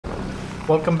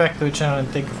Welcome back to the channel and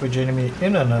thank you for joining me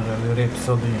in another little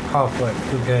episode in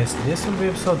Half-Life 2, guys. This will be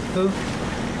episode 2.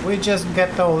 We just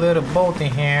got our little boat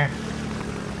in here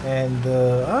and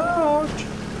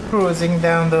cruising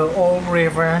down the old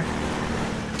river,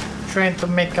 trying to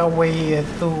make our way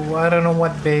to I don't know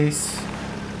what base.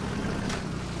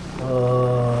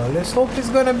 Let's hope it's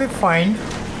gonna be fine.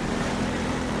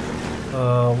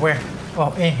 Where?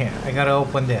 Oh, in here. I gotta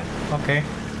open that. Okay.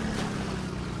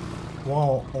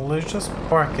 Well, let's just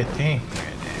park it in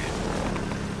here then.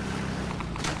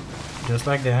 Just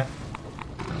like that.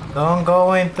 Don't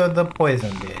go into the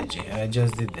poison bed. I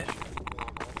just did that.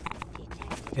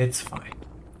 It's fine.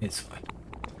 It's fine.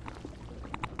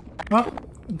 Oh,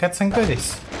 got some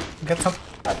goodies. Got some...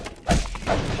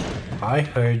 I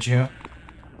heard you.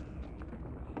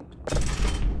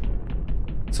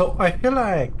 So I feel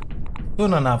like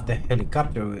soon enough the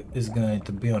helicopter is going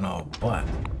to be on our butt.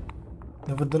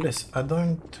 Nevertheless, I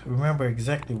don't remember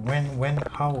exactly when,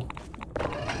 how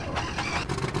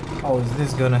is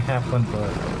this gonna happen,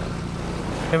 but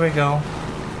here we go.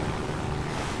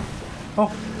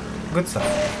 Oh, good stuff.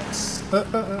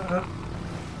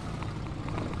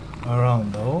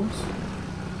 Around those,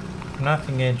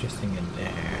 nothing interesting in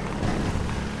there.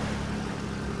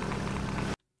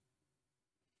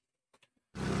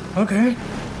 Okay.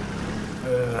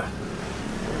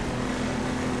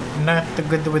 Not too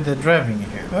good with the driving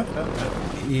here.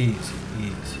 Easy.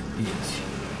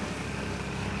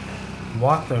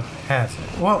 Water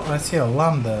hazard. Well, I see a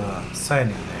lambda sign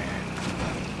in there.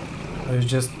 Let's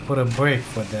just put a brake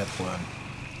for that one.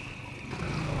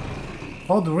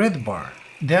 Oh, the red bar.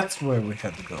 That's where we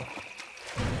have to go.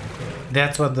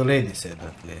 That's what the lady said,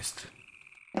 at least.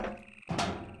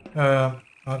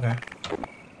 Okay.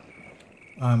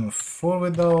 I'm full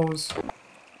with those.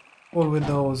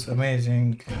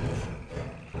 Amazing.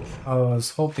 I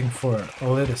was hoping for a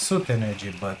little suit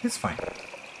energy, but it's fine.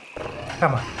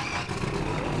 Come on.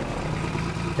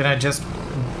 Can I just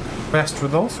pass through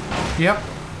those? Yep.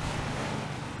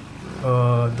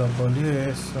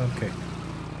 WS, okay.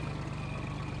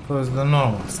 So it's the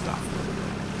normal stuff.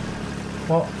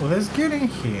 Well, let's get in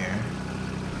here.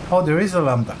 Oh, there is a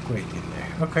lambda crate in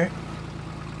there. Okay.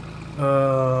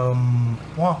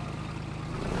 Well,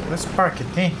 let's park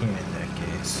it in here in that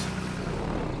case.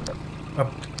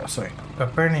 Sorry.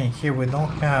 Apparently here we don't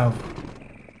have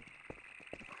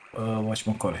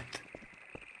whatchamacallit.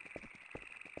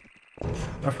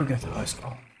 I forget how it's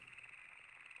called.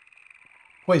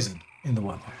 Poison in the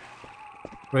water.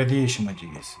 Radiation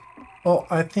majigis. Oh,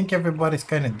 I think everybody's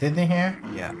kinda dead in here.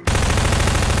 Yeah.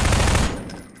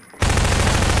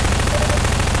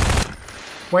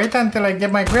 Wait until I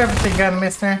get my gravity gun,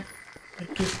 mister.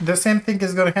 The same thing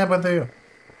is gonna happen to you.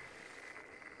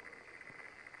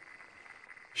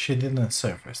 She didn't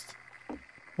surface.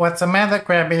 What's the matter,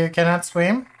 Krabby? You cannot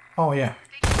swim? Oh, yeah.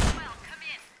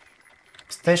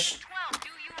 Station 12, do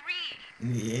you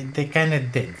read? They kinda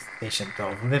did, Station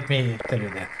 12. Let me tell you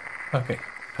that. Okay,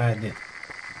 I did.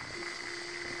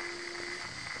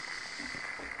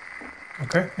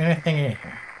 Okay, anything in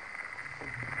here?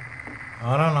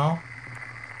 I don't know.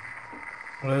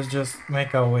 Let's just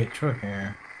make our way through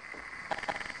here.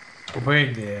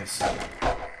 Break this.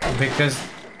 Because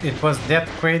it was that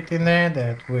crate in there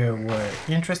that we were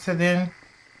interested in.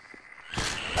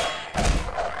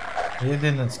 It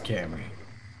didn't scare me.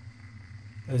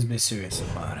 Let's be serious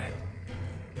about it.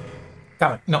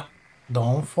 Come on, no.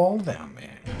 Don't fall down,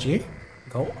 man. G,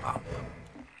 go up.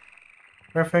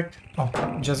 Perfect. Oh,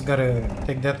 just gotta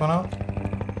take that one out.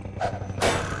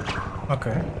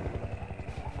 Okay.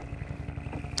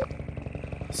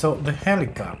 So the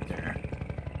helicopter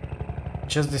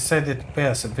just decided to pay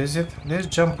us a visit. Let's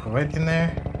jump right in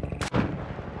there.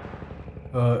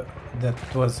 That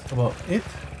was about it.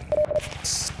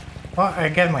 Oh, I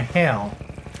got my hell.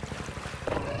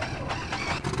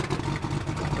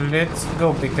 Let's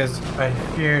go because I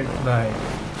feared like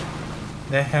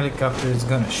the helicopter is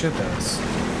gonna shoot us.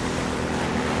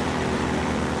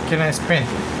 Can I sprint?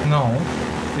 No,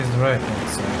 it's the right hand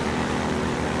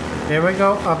side. Here we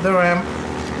go, up the ramp.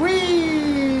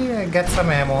 Whee! I got some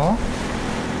ammo.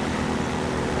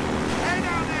 Hey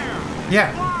down there! Yeah.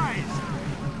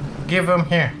 Supplies! Give him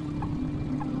here.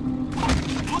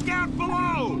 Look out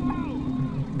below!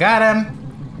 Got him.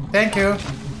 Thank you.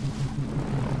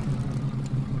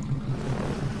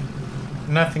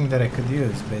 Nothing that I could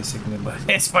use, basically, but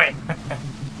it's fine.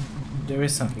 There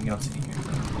is something else in here.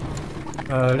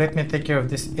 Let me take care of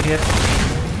this idiot.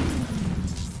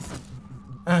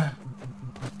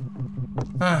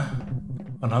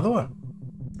 Another one.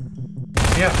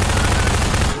 Yeah.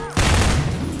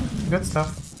 Good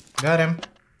stuff. Got him.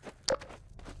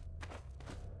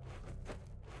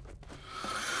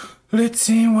 Let's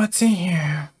see what's in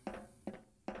here.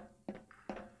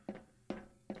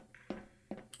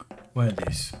 What is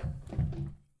this?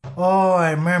 Oh,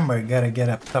 I remember. Gotta get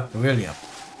up top, really up.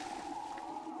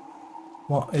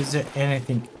 Well, is there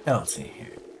anything else in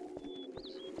here?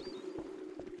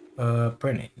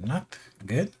 Pretty not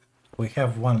good. We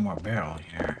have one more barrel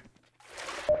here.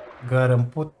 Gotta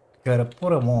put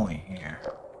them all in here.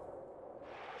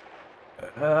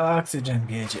 Oxygen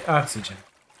gauge, oxygen.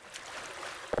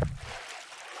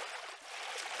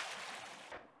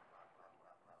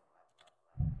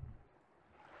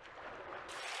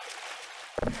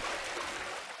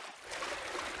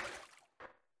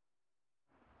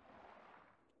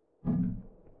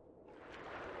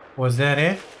 Was that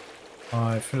it? Oh,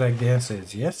 I feel like the answer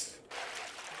is yes.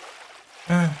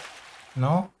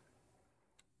 No?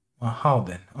 Well, how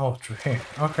then? Oh, through here.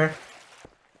 Okay.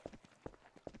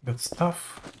 Good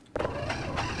stuff.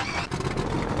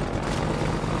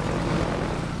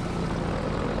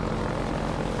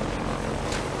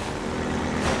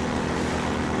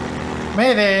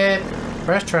 Made it!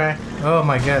 First try. Oh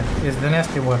my god, it's the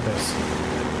nasty waters.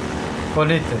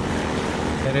 Polluted.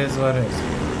 It is what it is.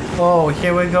 Oh,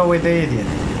 here we go with the idiot.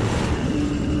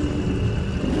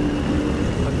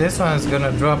 But this one is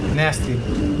gonna drop nasty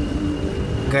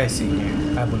guys in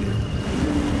here, I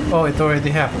believe. Oh, it already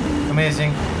happened.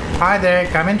 Amazing. Hi there,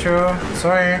 coming through.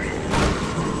 Sorry.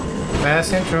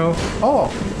 Passing through. Oh!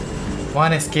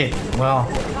 One escape. Well.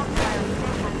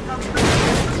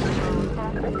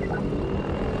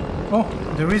 Oh,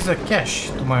 there is a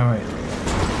cache to my right.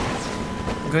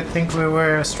 Good thing we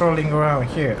were strolling around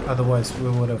here, otherwise we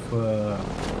would have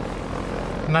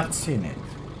not seen it.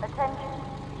 Attention,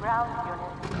 ground unit.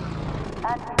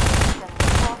 Anti-Christian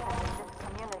reported in this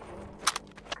community.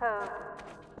 Code,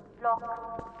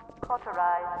 locked,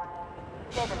 cauterized,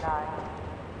 stabilized.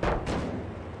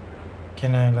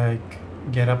 Can I like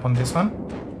get up on this one?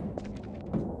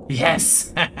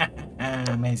 Yes!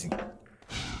 Amazing.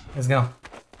 Let's go.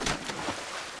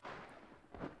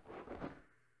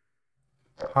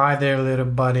 Hi there, little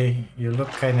buddy. You look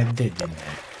kind of dead in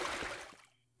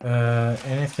there.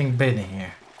 Anything bad in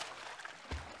here?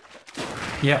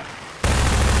 Yeah.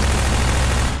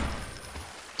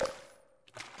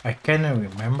 I kind of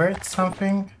remembered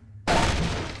something.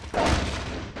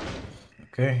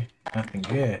 Okay, nothing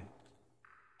good.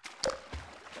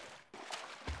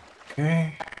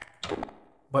 Okay.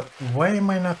 But why am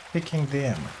I not picking the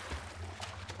ammo?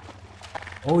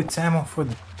 Oh, it's ammo for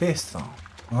the pistol.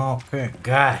 Okay,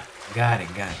 got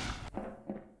it.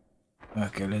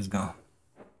 Okay, let's go.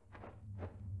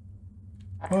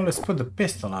 Well, let's put the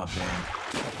pistol out there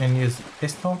and use the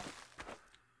pistol.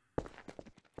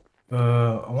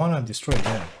 I want to destroy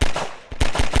that.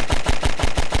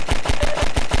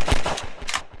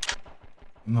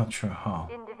 I'm not sure how.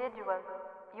 Individual,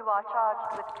 you are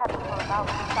charged with capital amount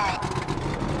of science.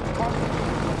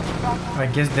 I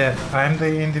guess that I'm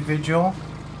the individual.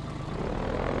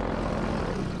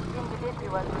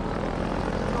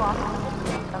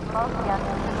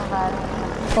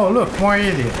 Oh look, more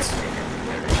idiots.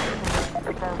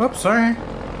 Oops, sorry.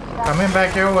 Coming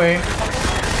back your way.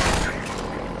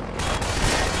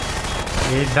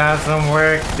 It doesn't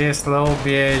work this low,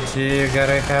 bitch. You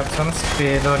gotta have some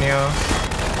speed on you.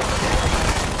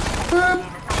 Whoop.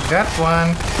 Got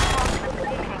one.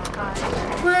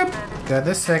 Whoop. Got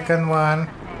the second one.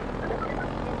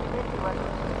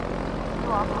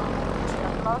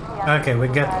 Okay, we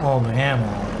got all the ammo.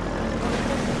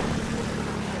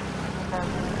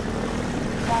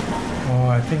 Oh,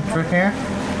 I think through here.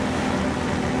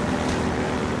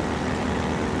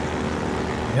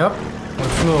 Yep, we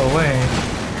flew away.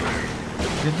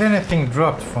 Did anything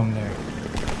drop from there?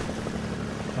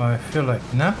 Oh, I feel like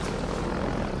not.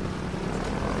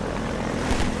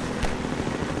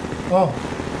 Oh,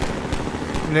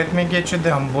 let me get you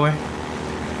down, boy.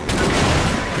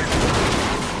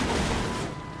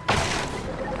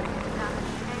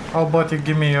 How about you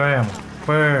give me your ammo?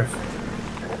 Perfect.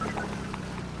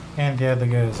 And the other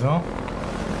guy as well.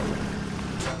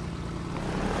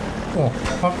 Oh,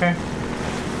 okay.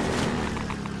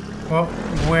 Well,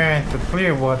 we're into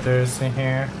clear waters in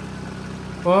here.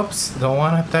 Oops, don't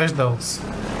want to touch those.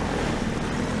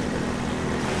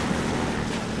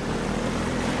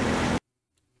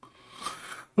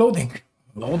 Loading.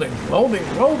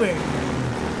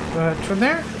 Through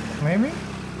there? Maybe?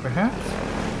 Perhaps?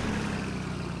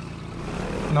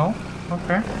 No?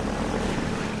 Okay.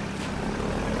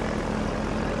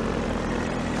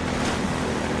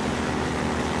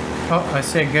 Oh, I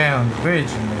see a guy on the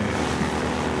bridge in there.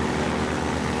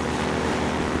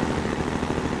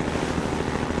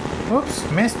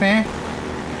 Oops, missed me.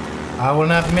 I will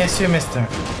not miss you, mister.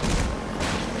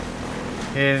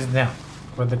 He is down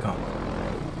for the count.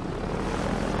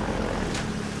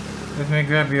 Let me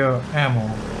grab your ammo.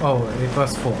 Oh, it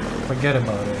was full. Forget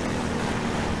about it.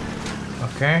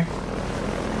 Okay.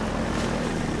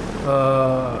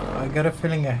 I got a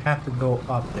feeling I have to go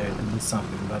up there to do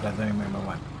something, but I don't remember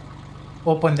what.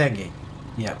 Open that gate.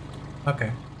 Yeah.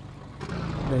 Okay.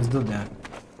 Let's do that.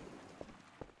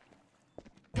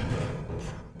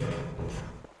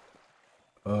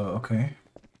 Okay.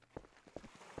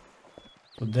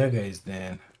 So that guy is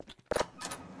dead.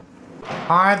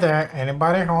 Hi there,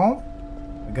 anybody home?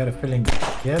 I got a feeling,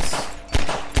 yes.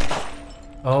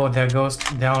 Oh, that goes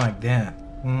down like that.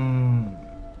 We now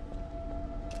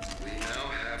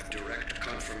have direct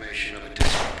confirmation of a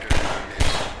disruptor in our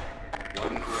midst.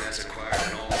 One who has acquired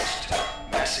an almost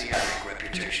messianic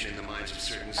reputation in the minds of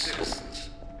certain citizens.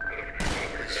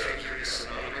 This figure is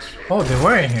synonymous with... Oh, they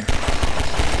were in here.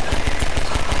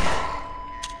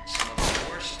 Some of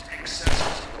the worst excesses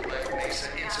of the Black Mesa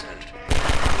incident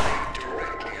laid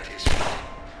directly at his feet.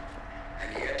 And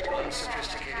yet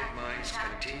unsophisticated minds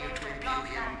continue to imbue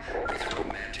him with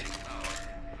romantic power,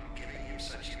 giving him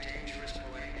such dangerous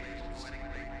poetic labels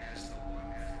as the one...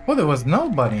 Oh, there was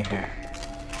nobody here.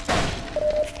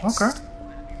 Okay.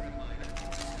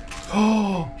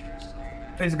 Oh,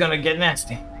 it's gonna get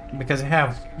nasty because I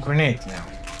have grenades now.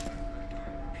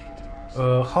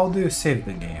 How do you save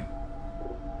the game?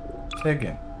 Say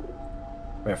again.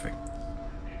 Perfect.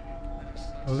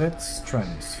 Let's try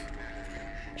this.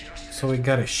 So we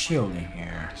got a shield in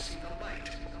here.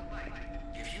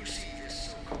 If you see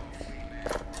this so-called free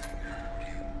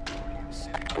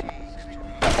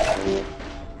man,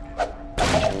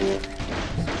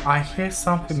 I hear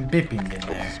something beeping in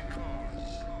there.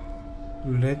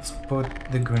 Let's put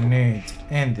the grenades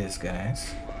in this,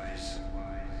 guys.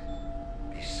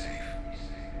 be safe.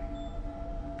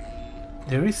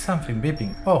 There is something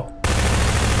beeping. Oh.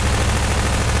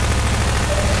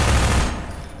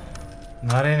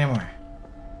 Not anymore.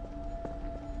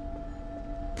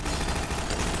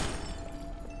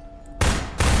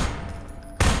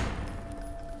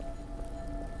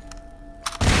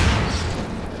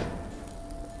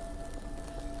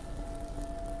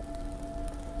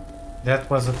 That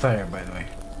was a tire, by the way.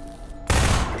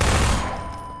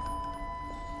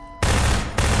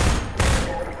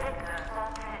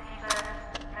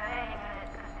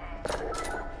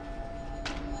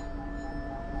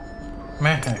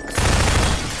 Mechanics.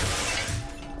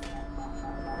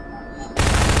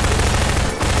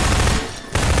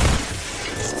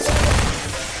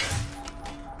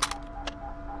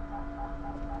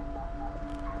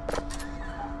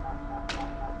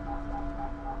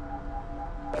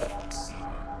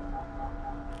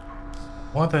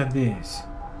 What are these?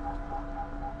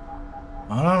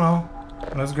 I don't know.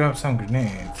 Let's grab some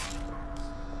grenades.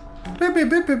 Beep beep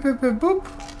beep beep beep beep boop.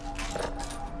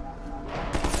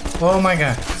 Oh my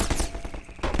god.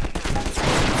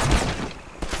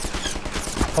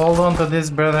 Hold on to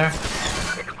this, brother.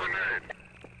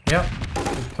 Yep,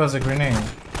 it was a grenade.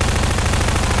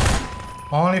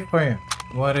 Only for you.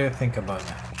 What do you think about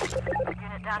that?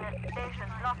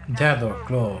 That door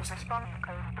closed.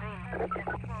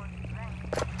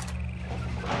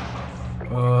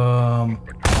 Oh,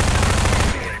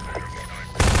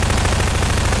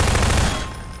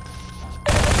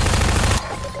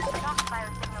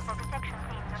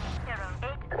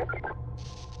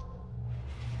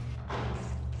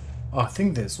 I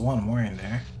think there's one more in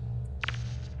there.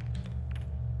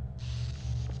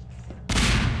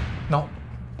 No,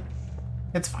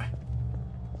 it's fine.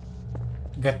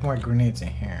 Get more grenades in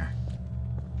here.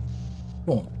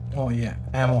 Boom. Oh yeah,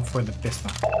 ammo for the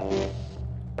pistol.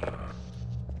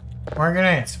 More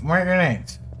grenades, more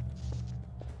grenades.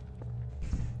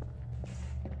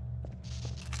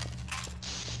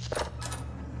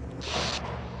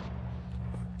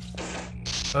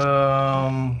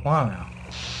 What now?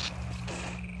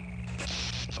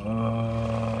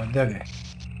 That guy.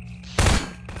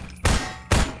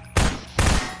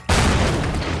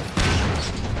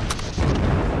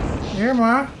 Here,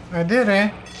 ma, I did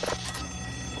it.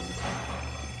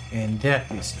 And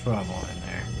that is trouble in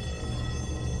there.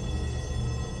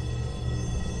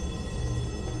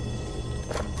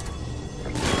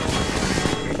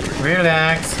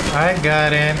 Relax, I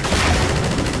got it.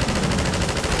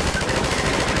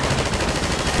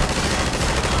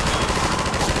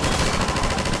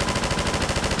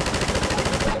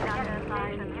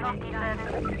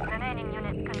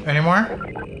 Any more?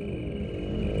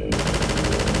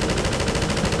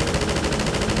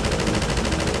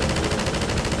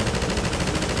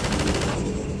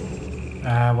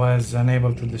 I was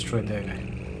unable to destroy that guy.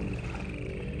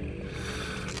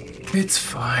 It's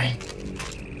fine.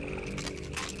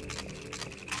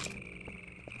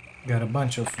 Got a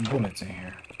bunch of bullets in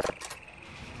here.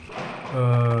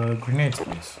 Grenades,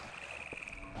 please.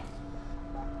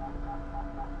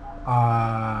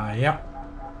 Yeah.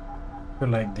 Feel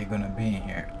like they're gonna be in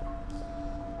here.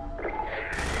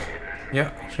 Yeah,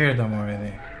 hear them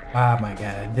already. Ah, my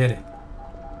god, I did it.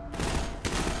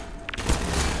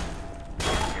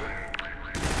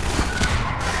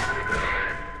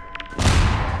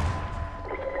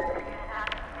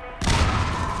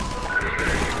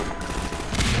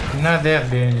 Not that,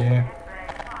 BNG.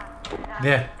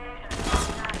 There.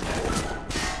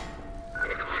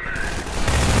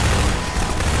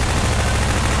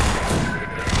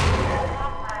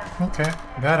 Okay,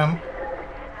 got him.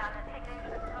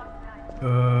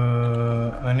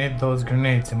 I need those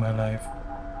grenades in my life.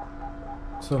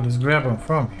 So let's grab them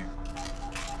from here.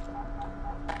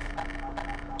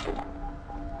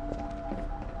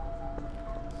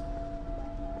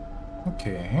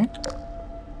 Okay.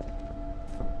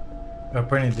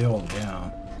 Apparently they're all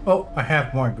down. Oh, I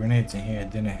have more grenades in here. I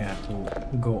didn't have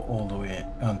to go all the way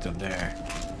until there.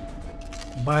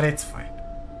 But it's fine.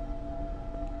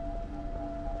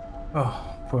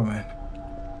 Oh, poor man.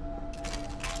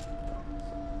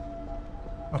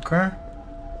 Okay.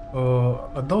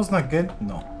 Are those not good?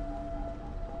 No.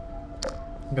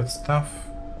 Good stuff.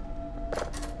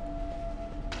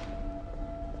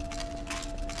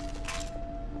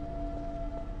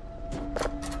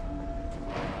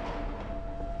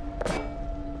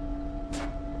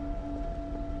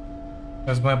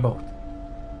 Where's my boat?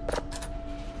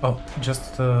 Oh,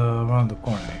 just around the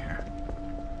corner here.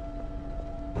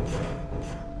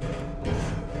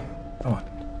 Come on.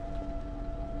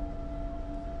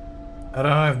 I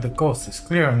don't know if the coast is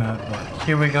clear or not, but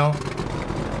here we go.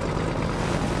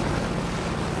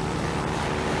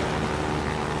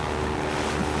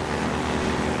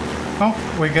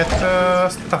 Oh, we get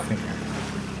stuff in here.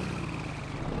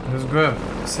 Let's grab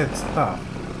said stuff.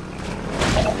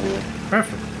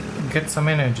 Perfect. Get some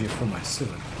energy for my suit.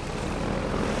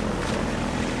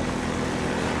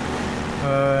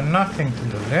 Nothing to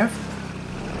the left.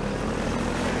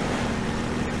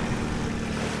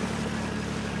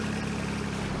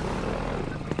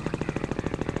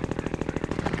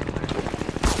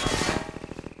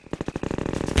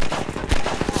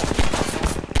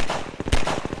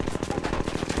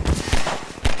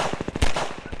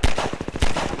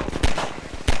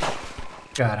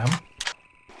 Got him.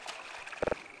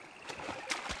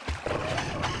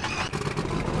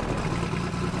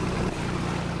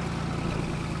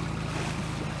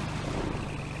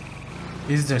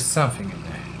 Is there something in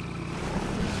there?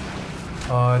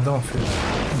 I don't feel it.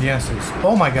 The answer is,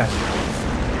 oh my god.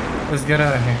 Let's get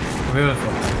out of here. Real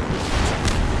fast.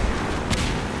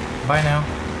 Bye now.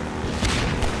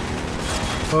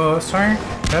 Oh, sorry.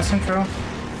 That's intro.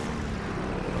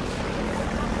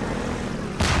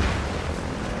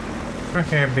 We're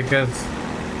here because...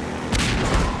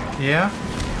 yeah?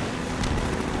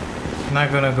 Not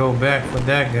gonna go back for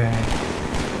that guy.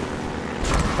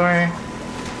 Sorry.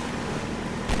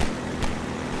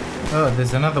 Oh,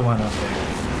 there's another one up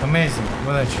there. Amazing.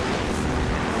 Well, that's you.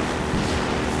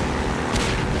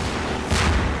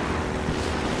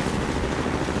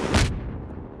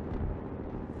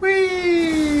 Whee!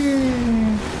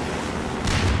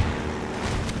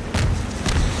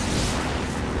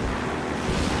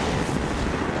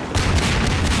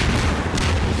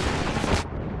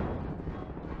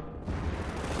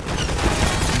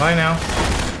 Bye now.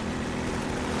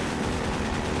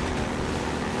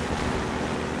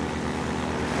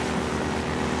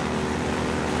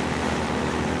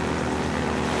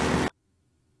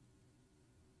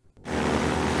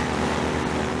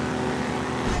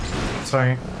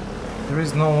 Sorry, there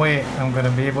is no way I'm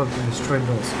gonna be able to destroy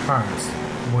those cars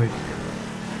with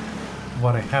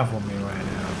what I have on me right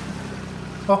now.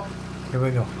 Oh, here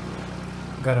we go.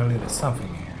 Got a little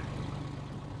something here.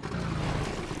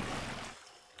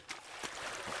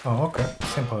 Oh, okay,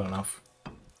 simple enough.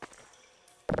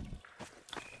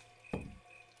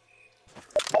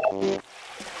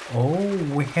 Oh,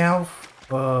 we have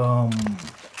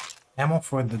ammo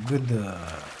for the good.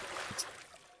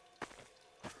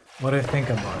 What do you think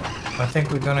about it? I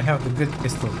think we're gonna have the good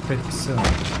pistol pretty soon.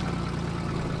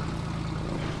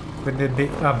 Could it be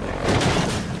up there?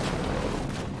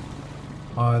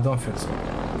 Oh, I don't feel so.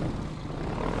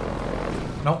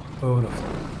 Nope, we would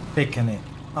have taken it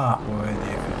up already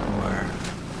if it were.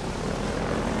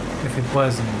 If it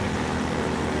wasn't there.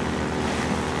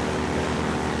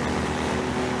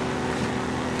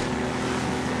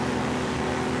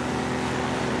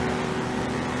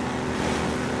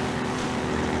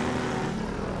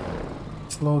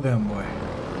 slow down, boy.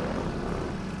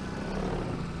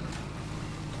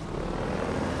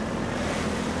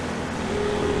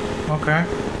 Okay.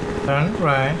 Turn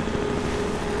right.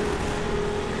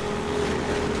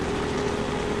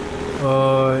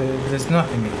 There's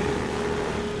nothing in here.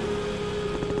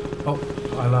 Oh,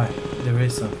 I lied. There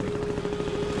is something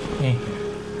in here.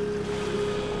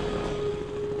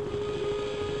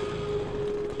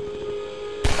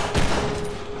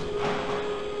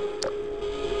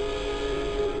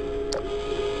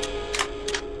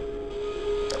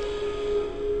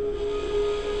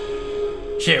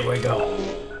 Here we go.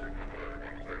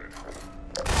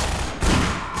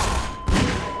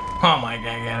 Oh my god,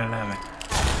 I got 11.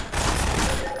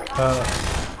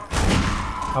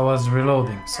 I was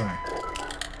reloading, sorry.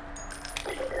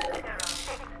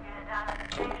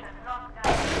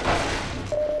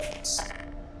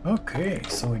 Okay,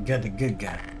 so we got the good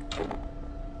guy.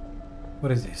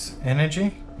 What is this?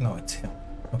 Energy? No, it's him.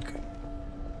 Okay.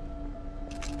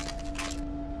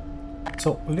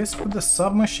 So let's put the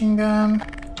submachine gun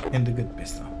and the good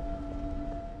pistol.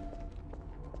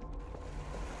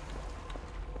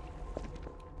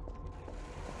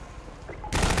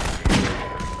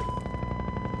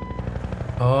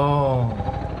 Oh,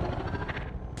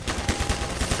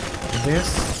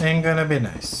 this ain't gonna be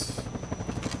nice,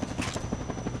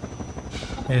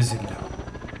 is it now?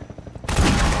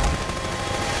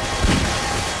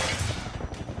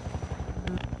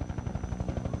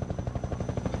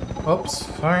 Oops,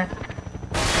 sorry.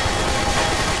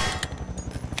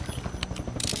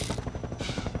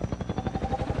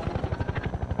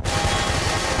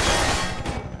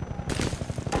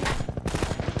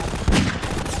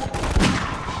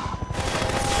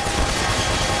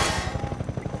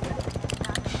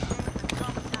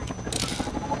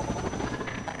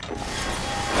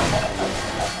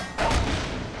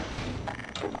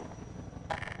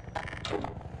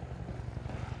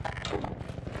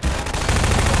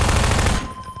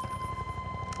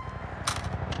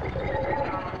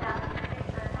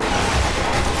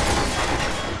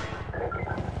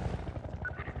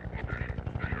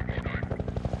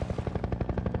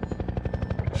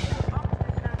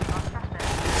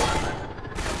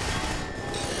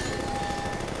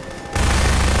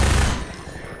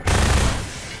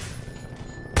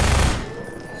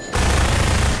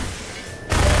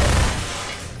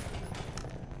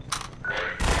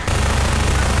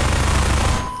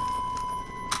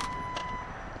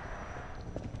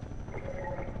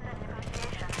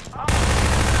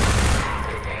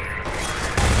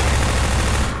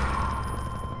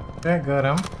 Okay, got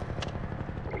him.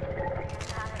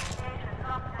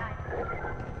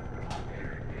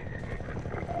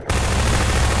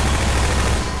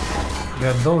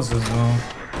 Got those as well.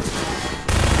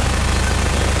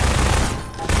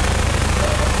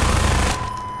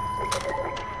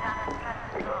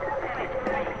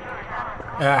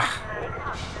 Ah.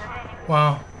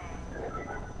 Well,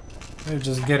 they're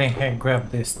just getting here, grab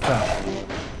this stuff.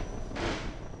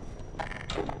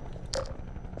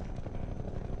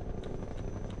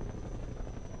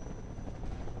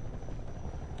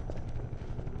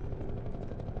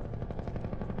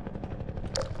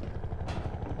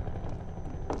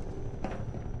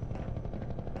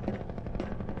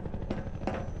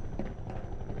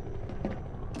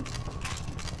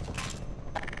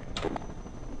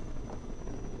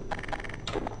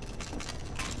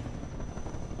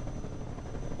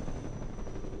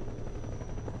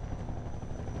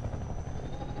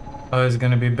 Oh, it's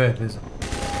gonna be bad, is it?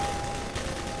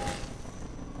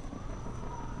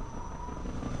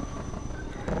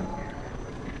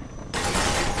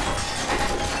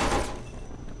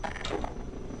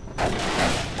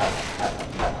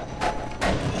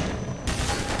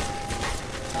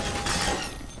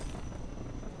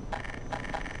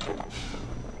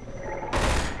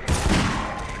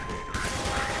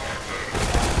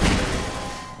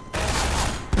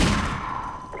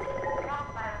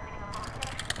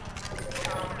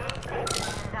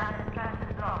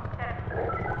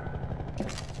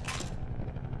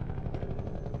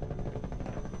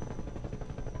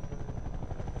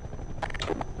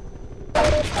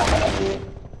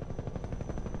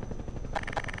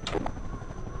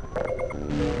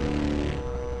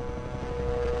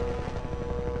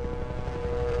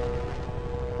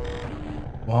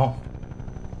 Well,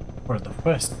 for the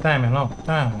first time in a long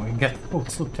time, we get full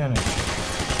suit energy.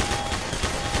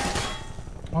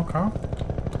 Okay.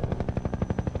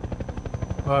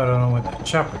 Well, I don't know what the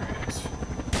chopper is.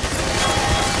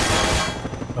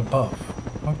 Above.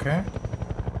 Okay.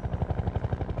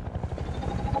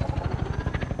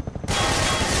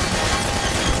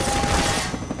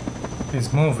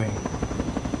 He's moving.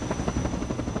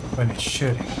 when it's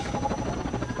shooting.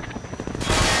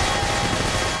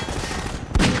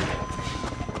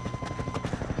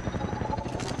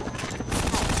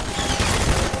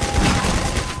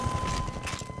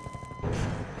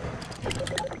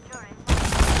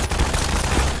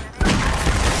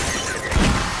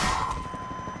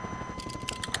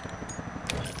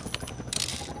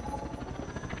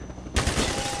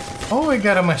 Oh, we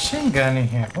got a machine gun in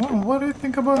here. Oh, what do you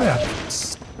think about that?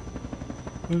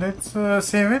 Let's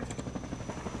save it.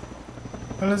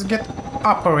 Let's get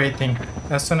operating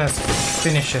as soon as it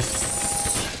finishes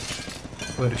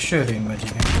with shooting machine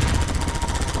gun.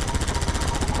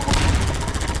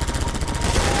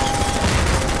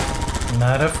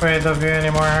 Not afraid of you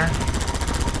anymore.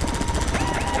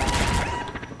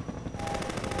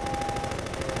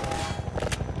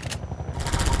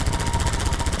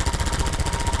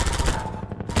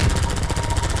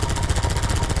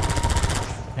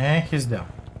 And he's down.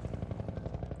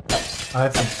 I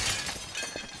think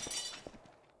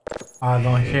I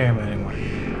don't hear him anymore.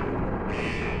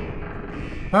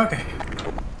 Okay.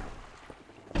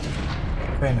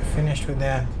 Kind of finished with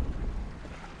that.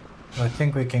 I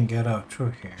think we can get out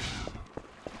through here.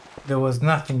 There was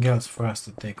nothing else for us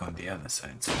to take on the other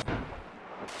side, so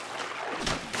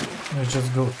let's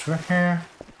just go through here.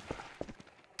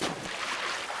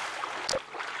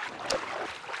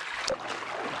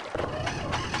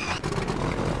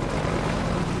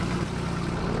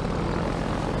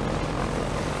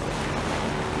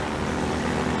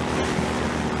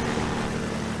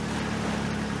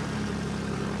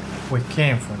 We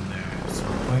came from there, so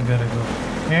we gotta go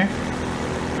here.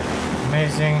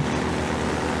 Amazing.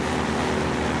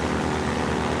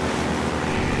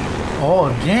 Oh,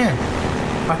 again!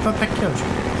 I thought I killed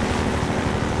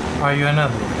you. Are you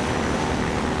another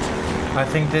one? I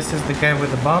think this is the guy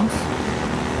with the bombs.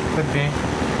 Could be.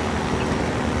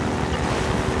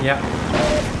 Yeah.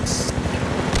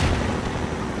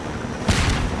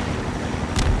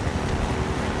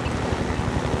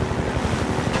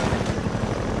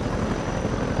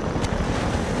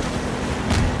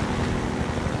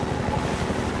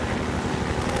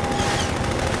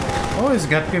 Oh, he's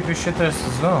got people shooters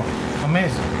as well.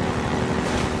 Amazing.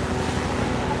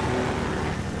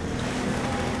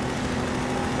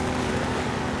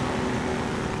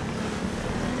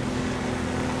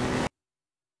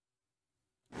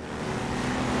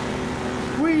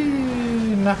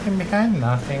 Whee! Nothing behind,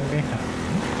 nothing behind.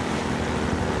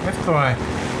 Left or right?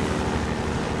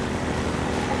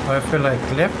 Oh, I feel like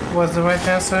left was the right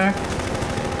answer.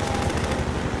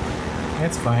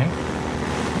 It's fine.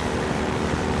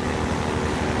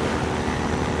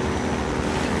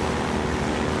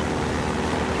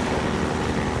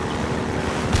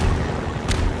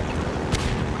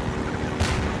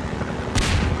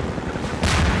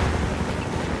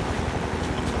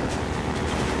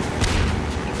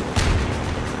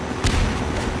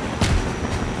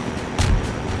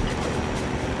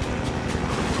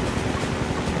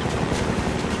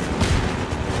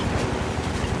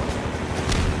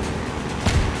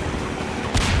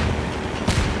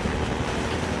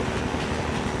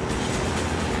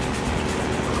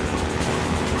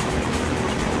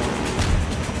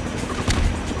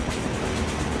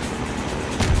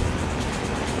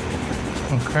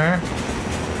 Okay.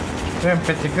 Doing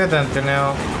pretty good until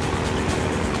now.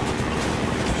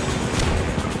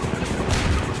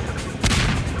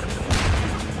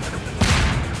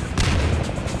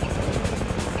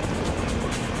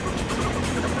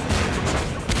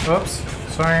 Oops,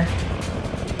 sorry.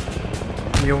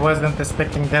 You wasn't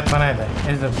expecting that one either,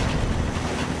 is it?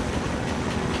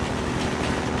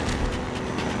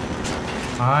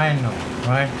 I know,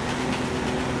 right?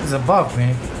 It's above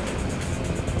me.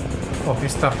 Oh,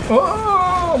 he's tough.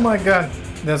 Oh my god,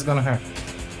 that's gonna hurt.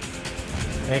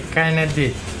 It kinda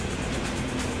did.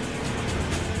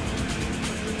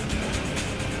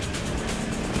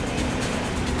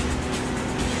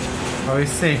 Are we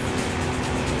safe?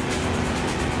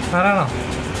 I don't know.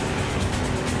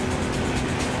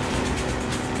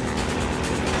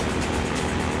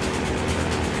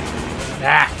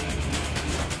 Ah!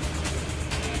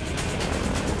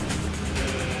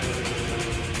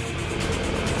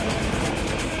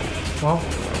 Well,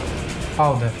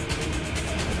 all that.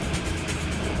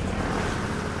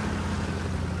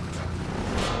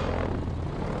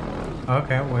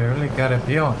 Okay, we really gotta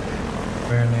be on it.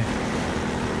 Really.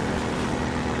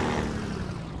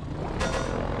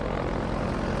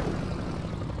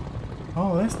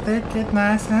 Oh, let's take it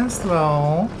nice and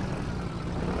slow.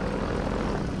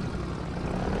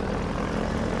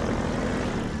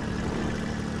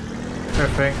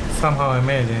 Perfect. Somehow I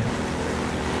made it.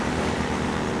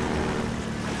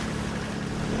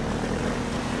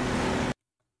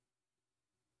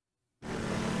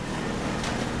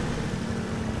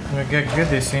 got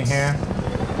goodies in here.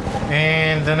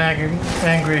 And an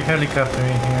angry helicopter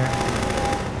in here.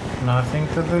 Nothing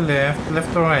to the left.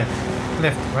 Left or right?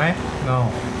 Left, right? No.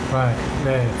 Right,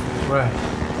 left, right.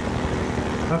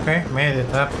 Okay, made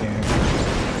it up here.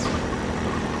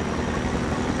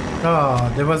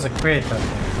 Oh, there was a crate up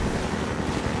there.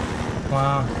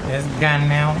 Well, it's gone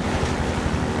now.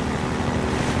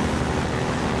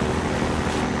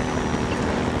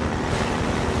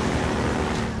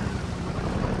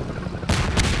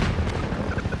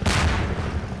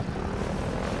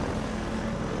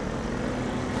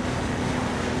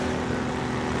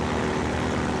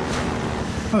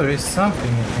 Oh, there is something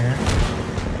in here.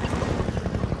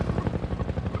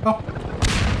 Oh.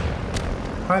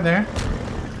 Hi there.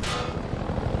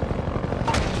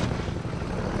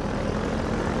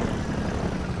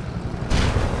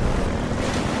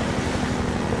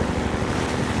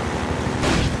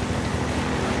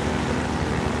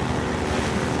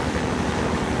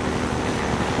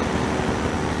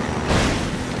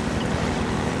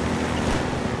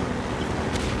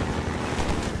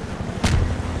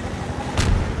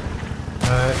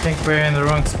 I think we're in the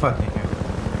wrong spot here.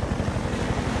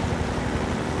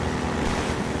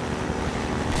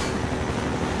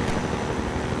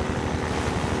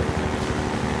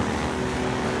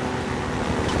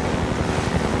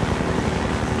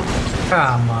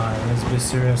 Come on, let's be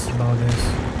serious about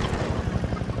this.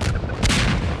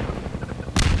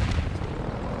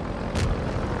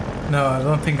 No, I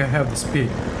don't think I have the speed.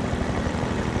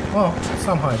 Oh,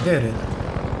 somehow I did it.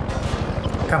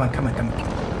 Come on, come on, come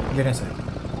on. Get inside.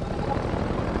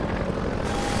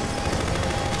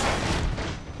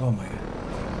 Oh my god.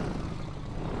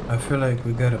 I feel like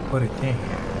we gotta put it in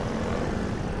here.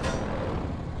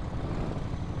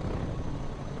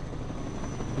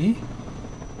 E?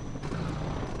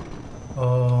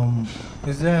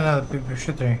 Is there another people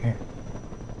shooter in here?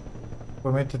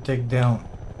 For me to take down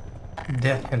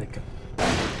that helicopter.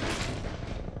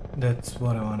 That's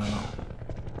what I wanna know.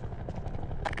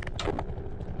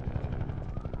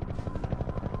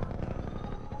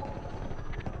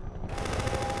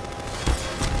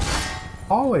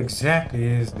 How exactly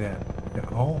is that?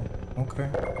 Oh, okay.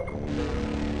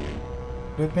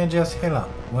 Let me just heal up,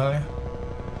 will you?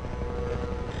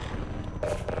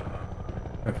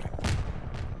 Perfect.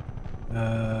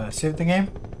 Save the game.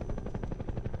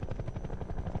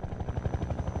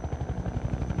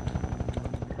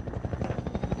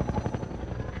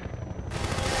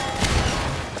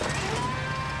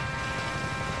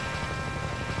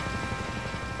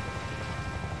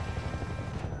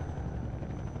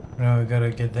 Now I gotta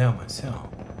get down myself.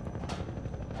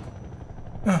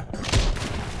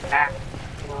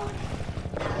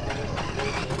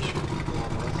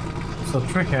 So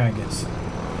tricky, I guess.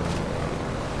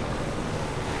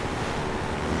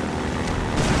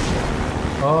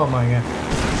 Oh my god.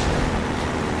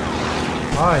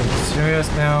 Are you serious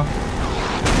now?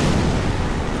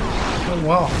 Oh,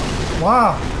 wow.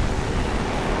 Wow.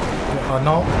 Oh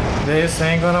no, this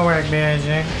ain't gonna work,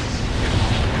 BJ.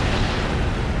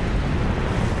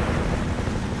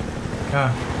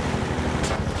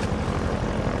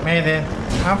 Made it.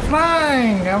 I'm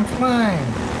flying! I'm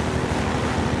flying!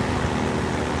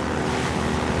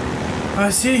 I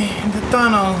see the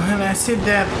tunnel and I see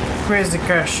that crazy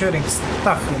car shooting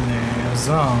stuff in there as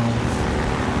well.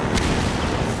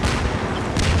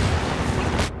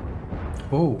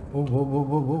 Oh, whoa, whoa, whoa,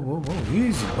 whoa, whoa, whoa, whoa,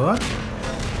 easy, bud.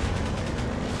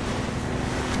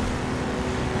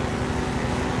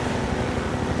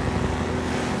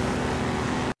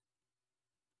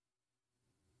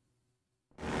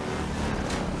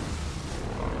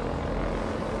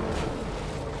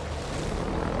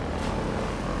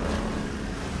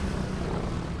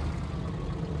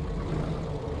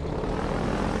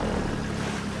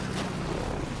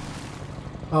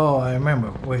 Oh, I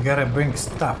remember. We gotta bring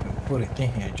stuff and put it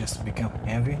in here just to become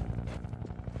heavy.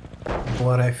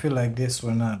 But I feel like this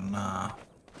we're not. Nah.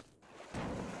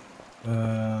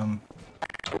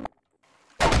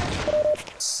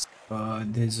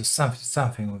 There's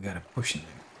something we gotta push in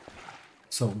there.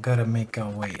 So we gotta make our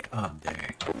way up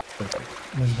there. Perfect.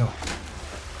 Let's go.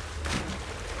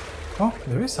 Oh,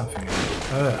 there is something.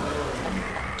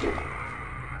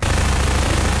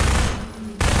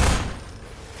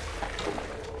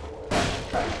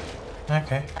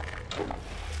 Okay.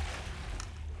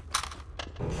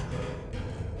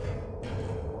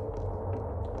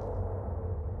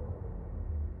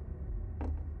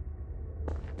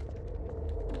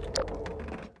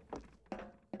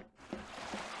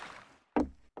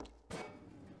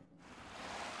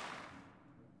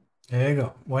 There you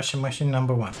go. Washing machine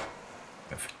number 1.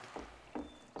 Perfect.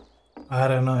 I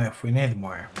don't know if we need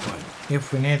more, but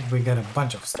if we need, we got a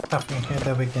bunch of stuff in here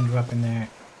that we can drop in there.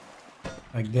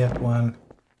 Like that one.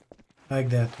 Like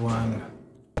that one.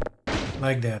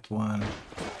 Like that one.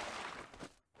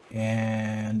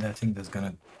 And I think that's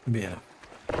gonna be enough.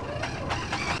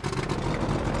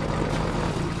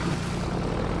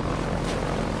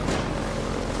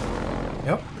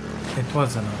 Yep, it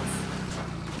was enough.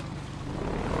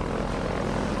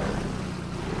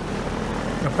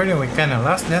 Apparently we kinda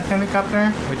lost that helicopter,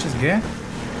 which is good.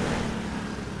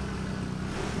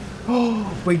 Oh,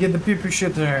 we get the people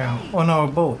shooter on our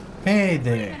boat. Hey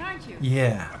there. Aren't you?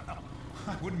 Yeah.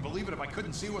 I wouldn't believe it if I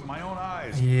couldn't see with my own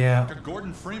eyes. Yeah. Dr.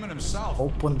 Gordon Freeman himself.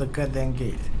 Open the goddamn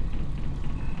gate.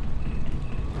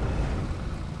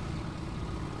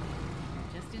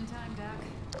 Just in time, Doc.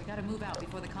 We gotta move out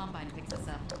before the Combine picks us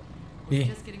up. Yeah. We're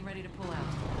just getting ready to pull out.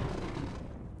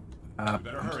 You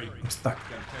better hurry. I'm stuck.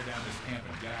 Gotta tear down this camp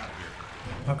and get out of here.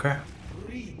 Okay.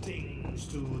 Greetings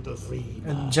to the free.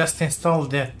 Just install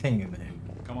that thing in there.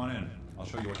 Come on in. I'll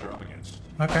show you what you're up against.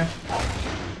 Okay.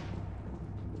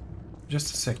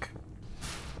 Just a sec.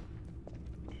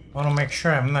 I want to make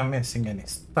sure I'm not missing any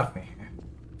stuff in here.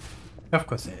 Of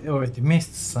course, I already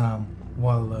missed some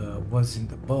while I was in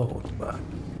the boat, but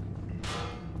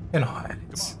you know how it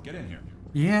Come is. on, get in here.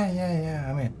 Yeah,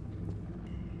 I mean.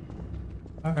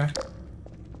 Okay.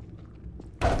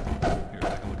 Here,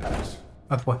 take a look at this.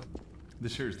 At what?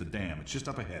 This here's the dam. It's just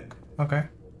up ahead. Okay.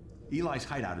 Eli's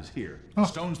hideout is here. Oh.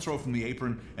 Stone's throw from the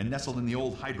apron and nestled in the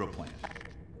old hydro plant.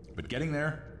 But getting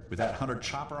there, with that hunter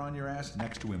chopper on your ass,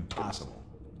 next to impossible.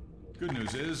 Good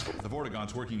news is, the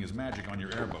Vortigaunt's working his magic on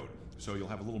your airboat, so you'll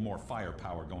have a little more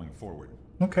firepower going forward.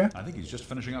 Okay. I think he's just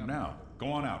finishing up now.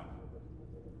 Go on out.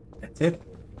 That's it.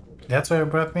 That's why you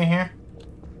brought me here.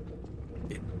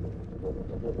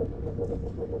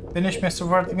 Finish, Mr.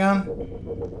 Vortigaunt.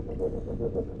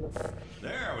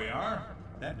 There we are.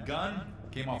 That gun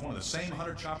came off one of the same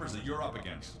hunter choppers that you're up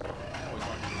against. I always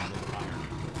like to do a little iron.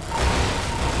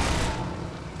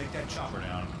 Take that chopper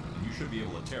down, and you should be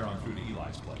able to tear on through to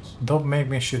Eli's place. Don't make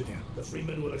me shoot you. The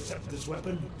Freeman will accept this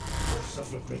weapon or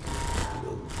suffer greatly.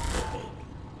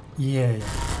 Yeah.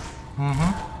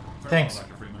 Farewell, Thanks.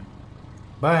 Dr. Freeman.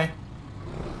 Bye.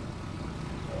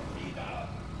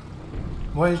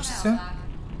 What did you say? Doc.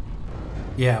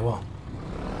 Yeah, well.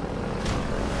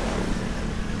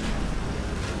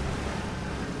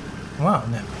 Well,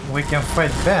 then we can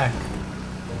fight back.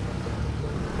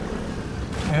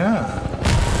 Yeah.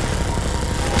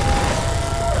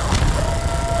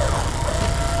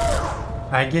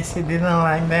 I guess he didn't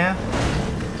like that.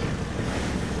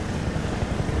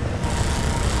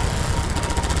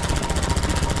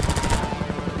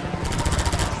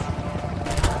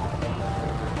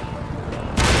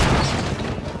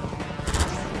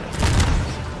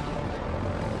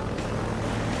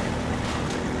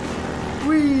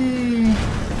 Whee!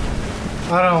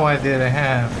 I don't know why did I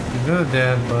have to do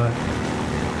that, but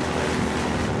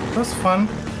it was fun.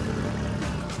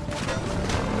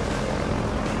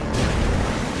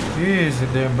 Easy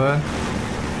there, bud.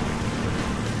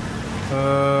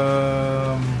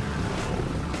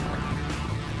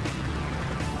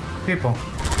 People.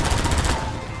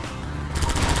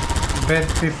 Bad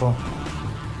people.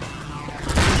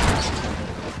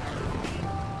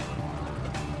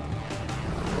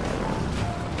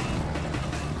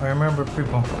 I remember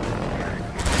people.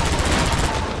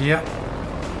 Yep.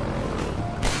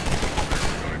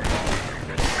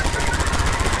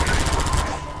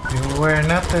 You were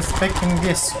not expecting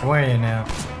this, were you now?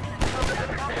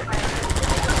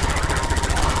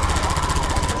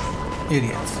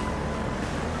 Idiots.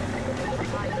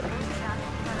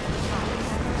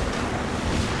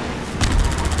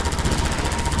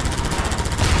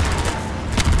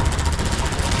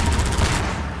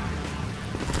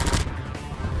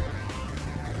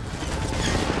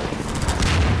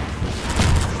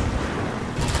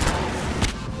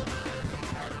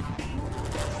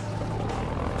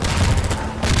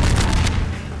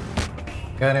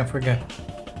 God, I forget.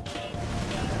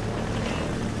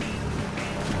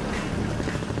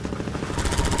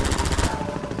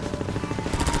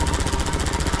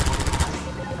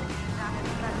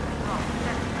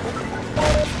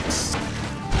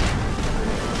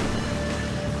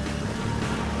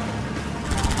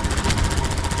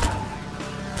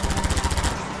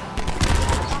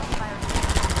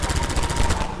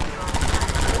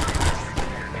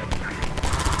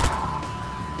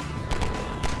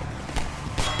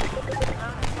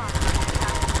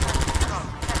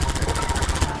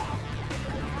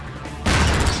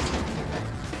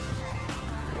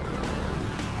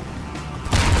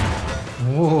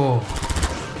 Whoa.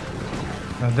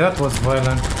 Now that was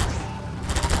violent.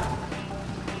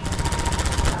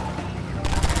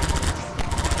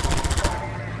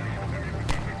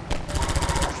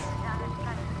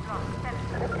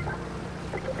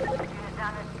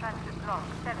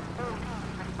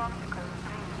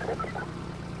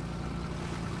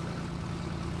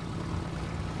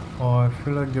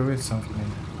 feel like there is something in there.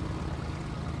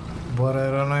 But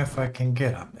I don't know if I can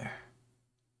get up there.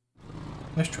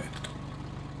 Let's try it.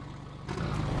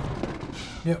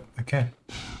 Yep, I can.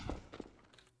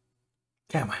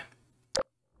 Come on.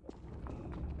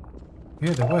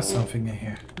 Yeah, there was something in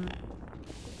here.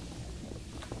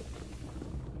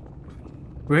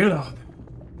 Reload.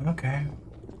 Okay.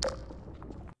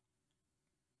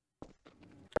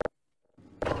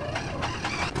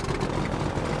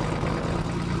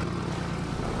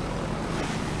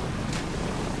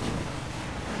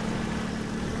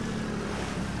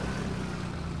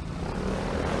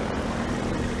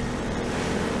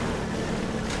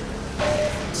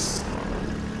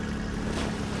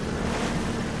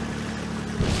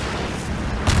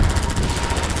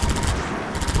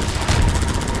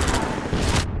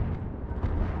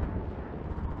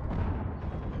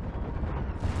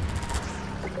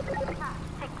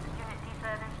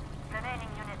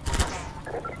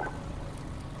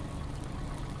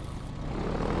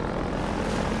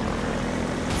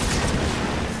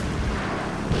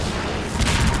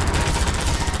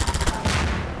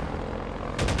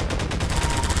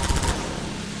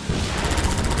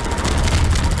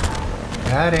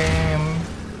 Got him.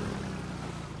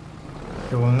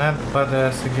 He will not bother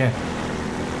us again.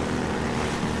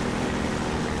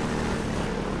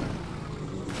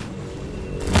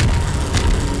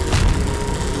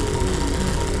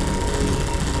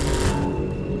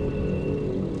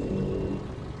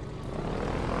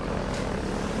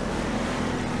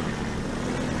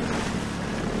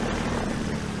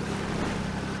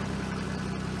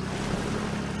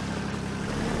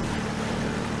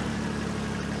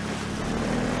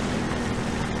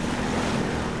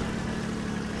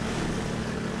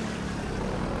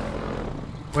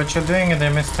 What you doing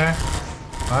there, mister?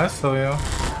 I saw you.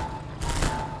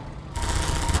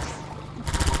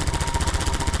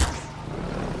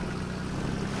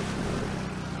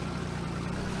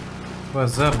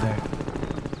 What's up there?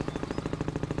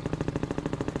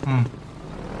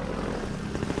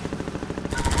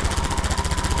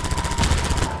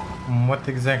 What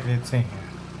exactly is in here?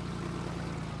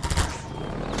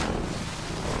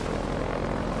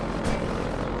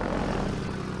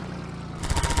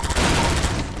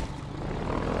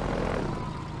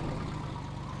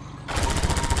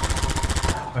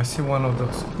 I see one of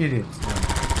those idiots down there.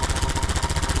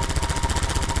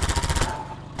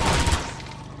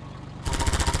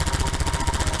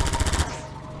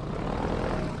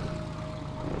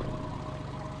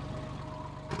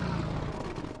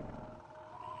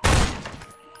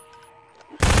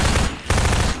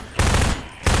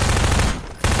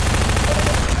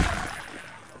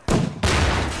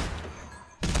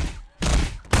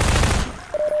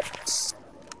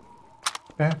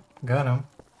 Okay, got him.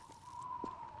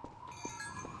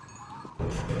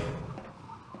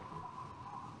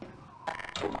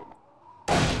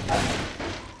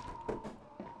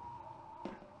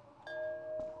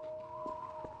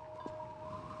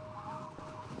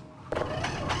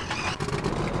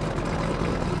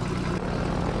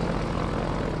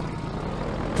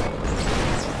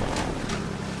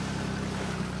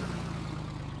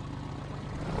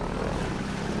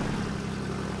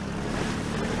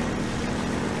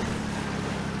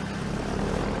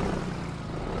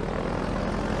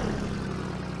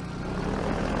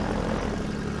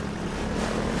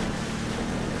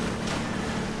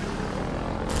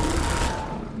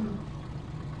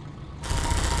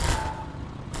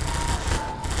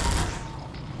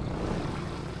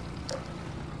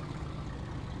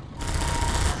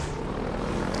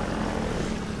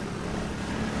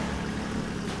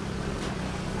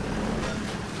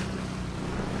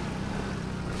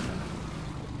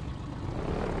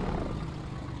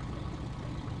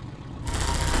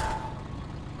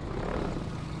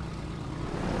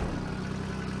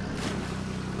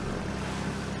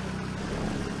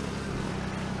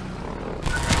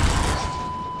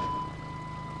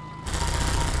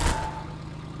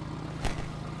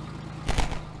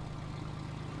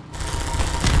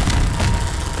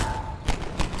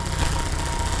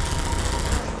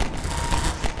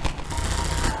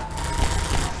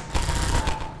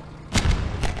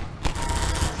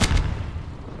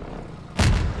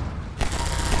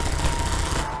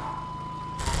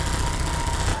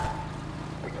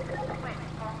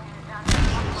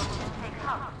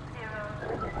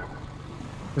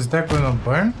 Is that gonna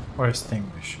burn or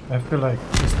extinguish? I feel like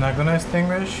it's not gonna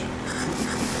extinguish.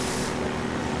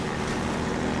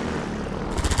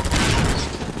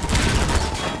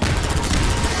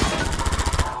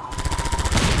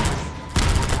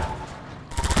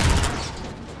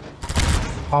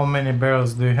 How many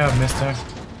barrels do you have, mister?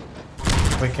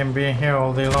 We can be in here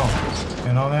all day long.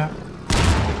 You know that?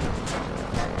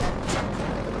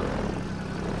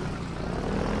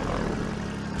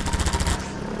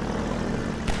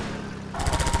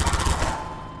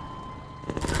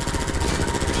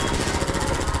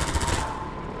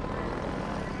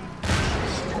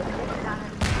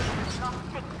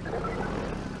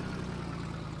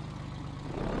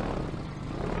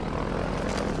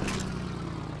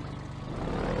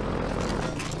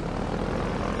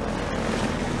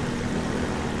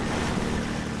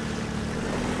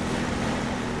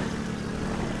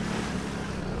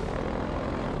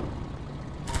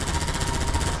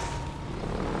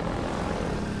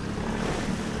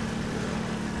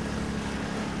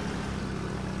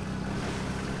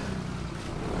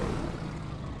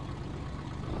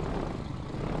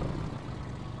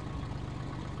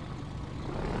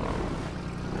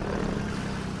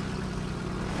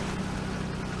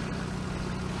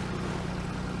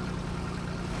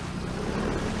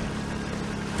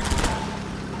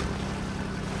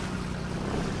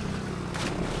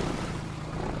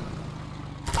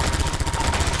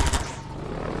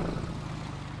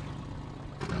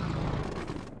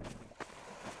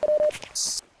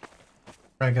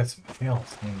 I got some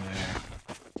health in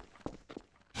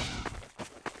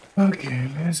there. Okay,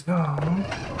 let's go.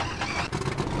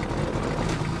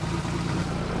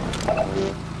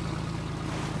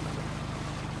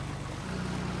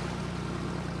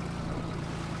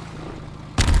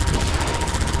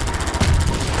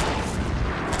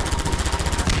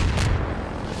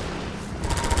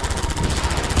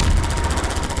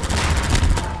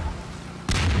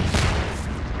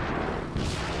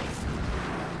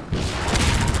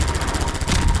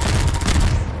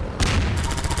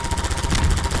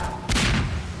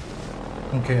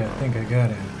 Okay, I think I got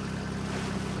it.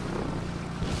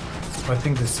 I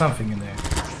think there's something in there.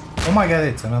 Oh my god,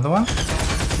 it's another one?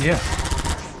 Yeah.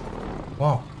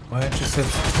 Wow, why didn't you sit?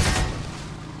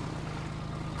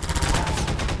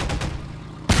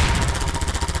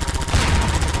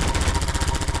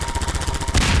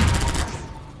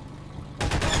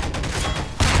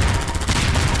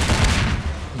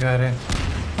 Got it.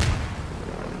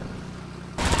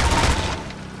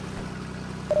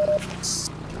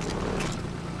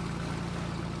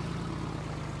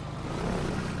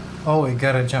 Oh, we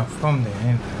gotta jump from there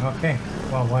in there. Okay.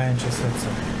 Well, why didn't you say so?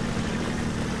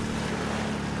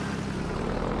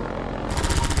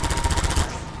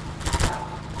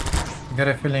 I got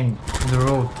a feeling the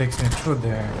road takes me through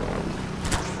there.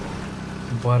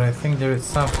 But I think there is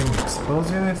something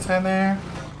explosive inside there.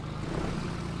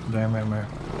 Don't remember.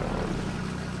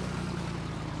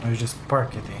 I'll just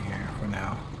park it in here for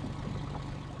now.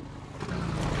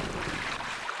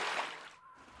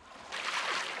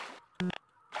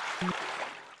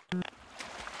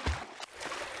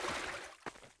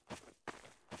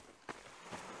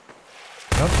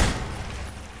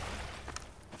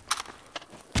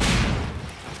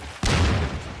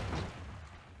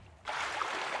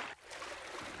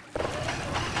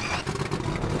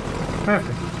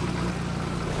 Perfect.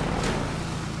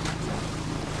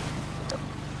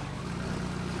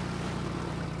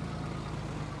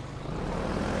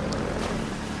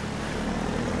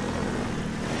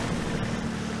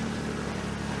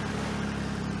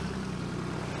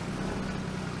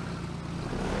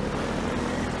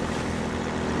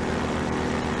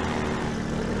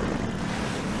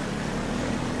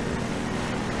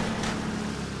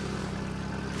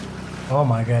 Oh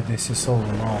my god, this is so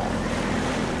long.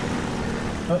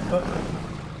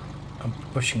 I'm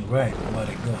pushing right, but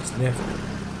it goes left.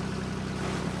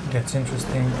 That's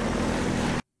interesting.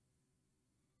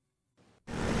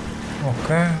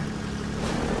 Okay.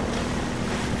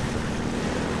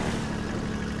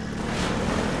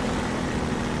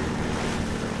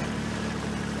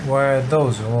 Why are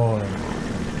those rolling?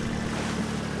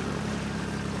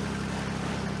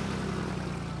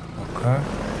 Okay.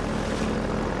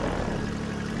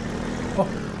 Oh.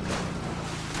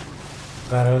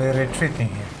 Got a little retreating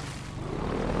here.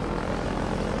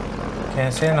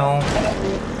 Can't say no.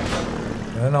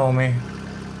 You know me.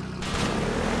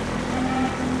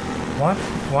 What?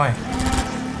 Why?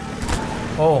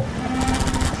 Oh.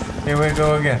 Here we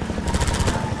go again.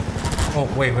 Oh,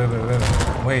 wait.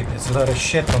 Wait, there's a lot of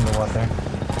shit on the water.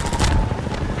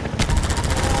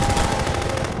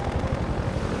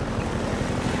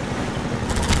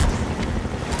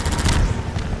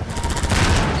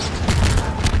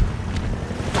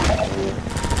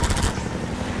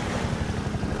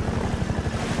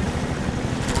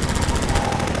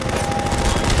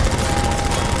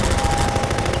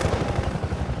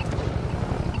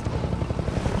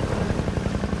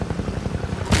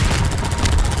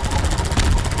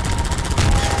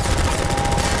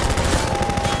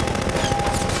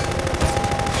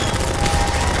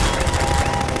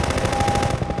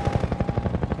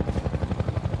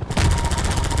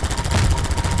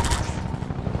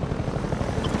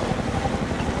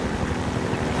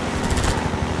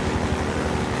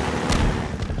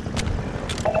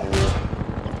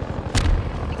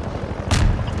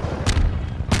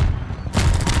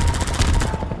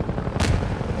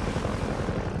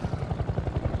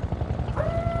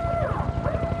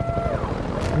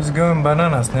 He's going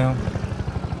bananas now.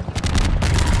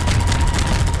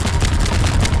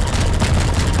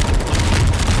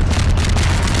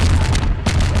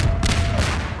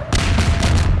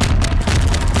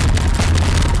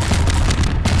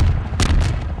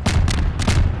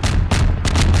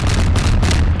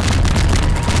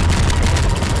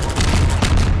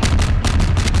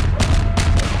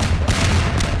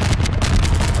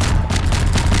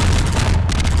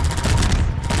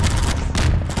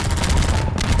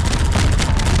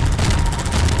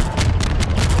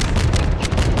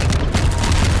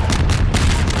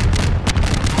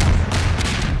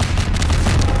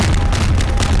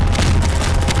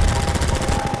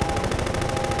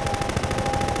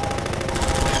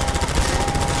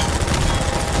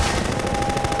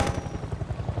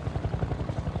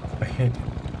 hate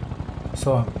it.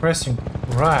 So I'm pressing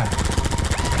right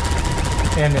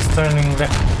and it's turning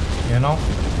left, you know?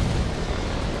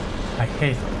 I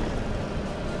hate it.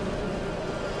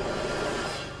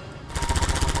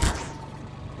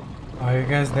 Are you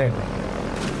guys there?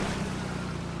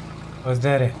 Was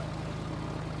that it?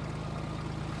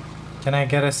 Can I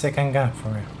get a second gun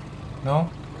for it? No?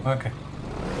 Okay.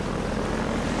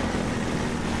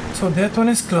 So that one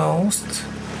is closed.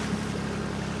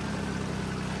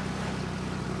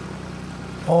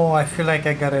 Oh, I feel like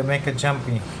I gotta make a jump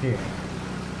in here.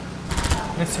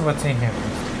 Let's see what's in here.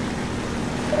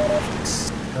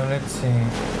 So let's see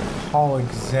how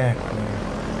exactly.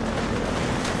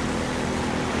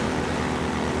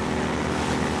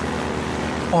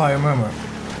 Oh, I remember.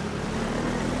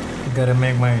 I gotta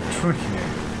make my truck here,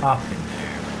 up in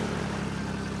there.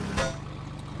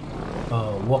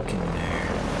 Walk in there.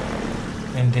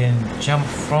 And then jump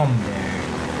from there.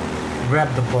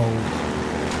 Grab the boat.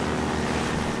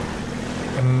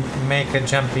 And make a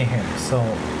jump in here. So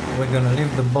we're gonna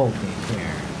leave the boat in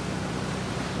here.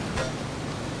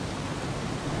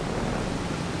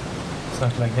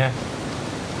 Something like that.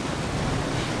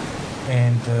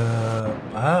 And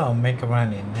I'll make a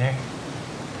run in there.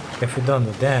 If we don't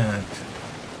do that,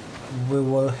 we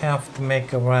will have to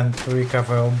make a run to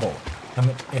recover our boat. I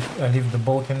mean, if I leave the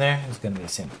boat in there, it's gonna be the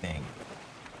same thing.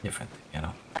 Different, you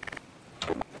know.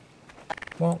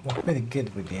 Well, we're pretty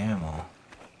good with the ammo.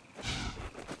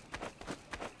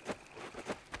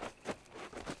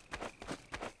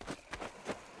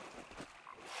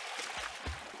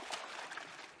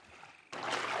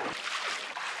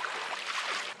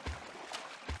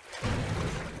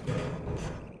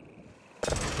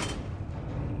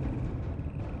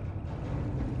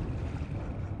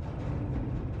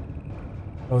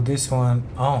 Oh, this one,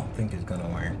 I don't think it's gonna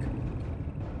work.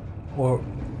 Or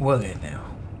will it now?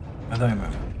 I don't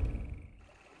remember.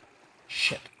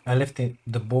 Shit, I left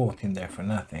the boat in there for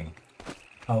nothing.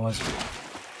 I was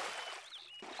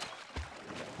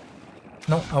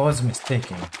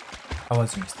mistaken.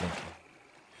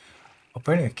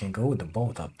 Apparently I can go with the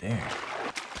boat up there.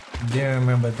 Didn't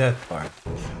remember that part.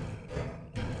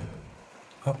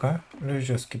 Okay, let's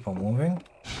just keep on moving.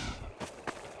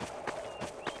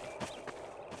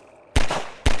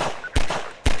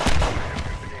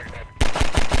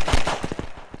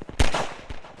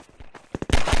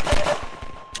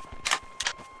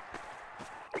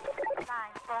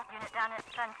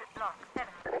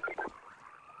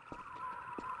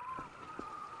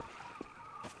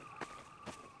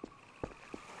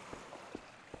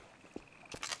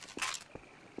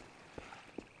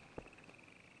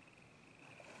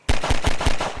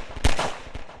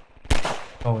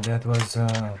 Oh, that was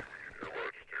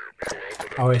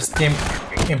our esteemed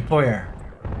employer.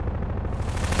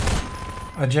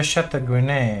 I just shot a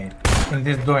grenade in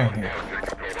this door in here.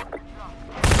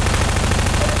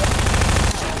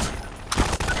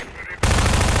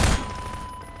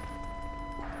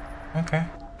 Okay.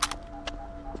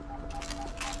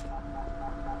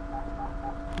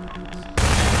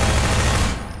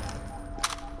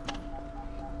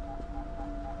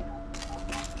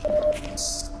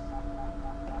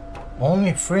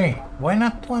 Only 3. Why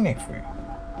not 23?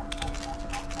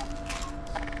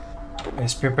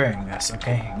 It's preparing us,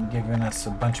 okay? Giving us a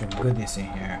bunch of goodies in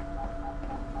here.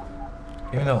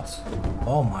 Give me those.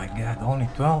 Oh my god, only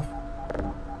 12?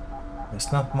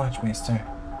 That's not much, mister.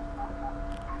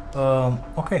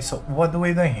 Okay, so what do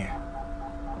we do here?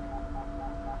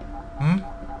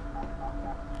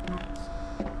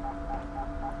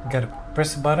 Gotta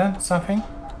press a button, something?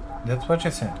 That's what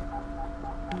you said.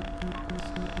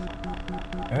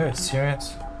 Are you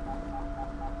serious?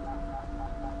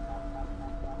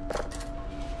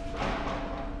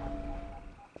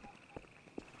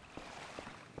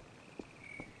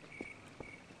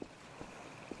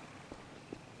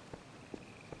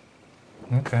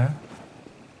 Okay.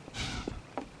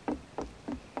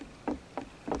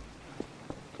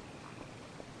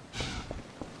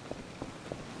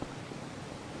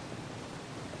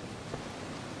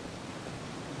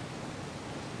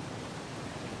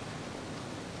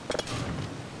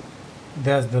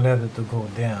 That's the ladder to go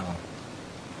down.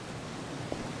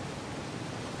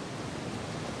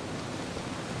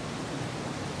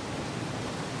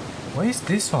 Why is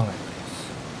this one like this?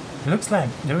 It looks like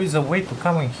there is a way to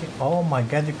come in here. Oh my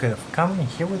god, you could have come in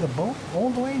here with a boat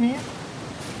all the way in here?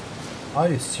 Are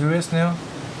you serious now?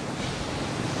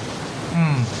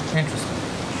 Interesting.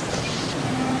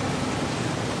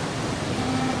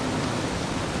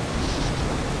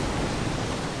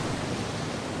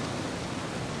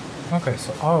 Okay,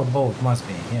 so our boat must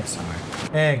be here somewhere.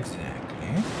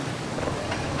 Exactly.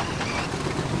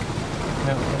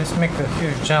 let's make a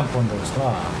huge jump on those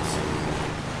logs.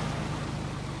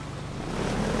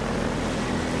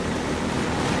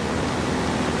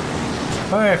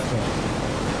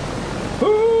 Perfect.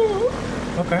 Ooh.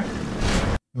 Okay.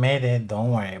 Made it.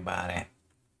 Don't worry about it.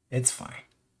 It's fine.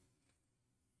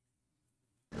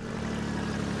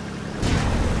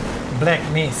 Black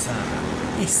Mesa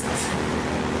East.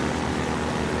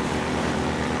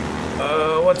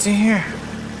 What's in here?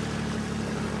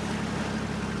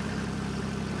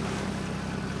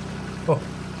 Oh,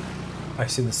 I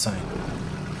see the sign.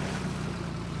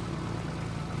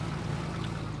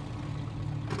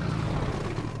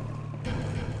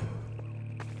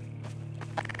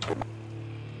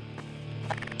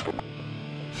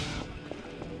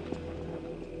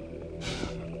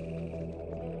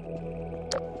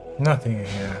 Nothing in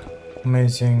here.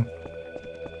 Amazing.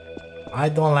 I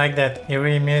don't like that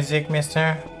eerie music,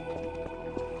 mister.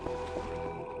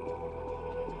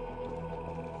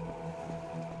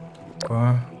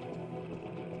 Okay.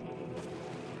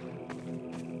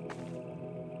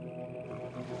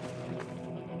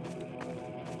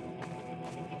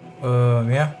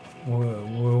 Yeah,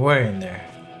 we're in there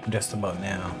just about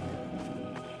now.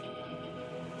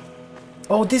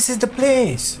 Oh, this is the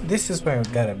place. This is where we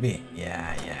gotta be.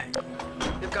 Yeah.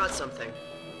 We've got something.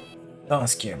 Don't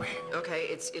scare me. Okay,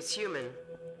 it's human.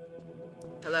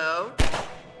 Hello?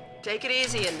 Take it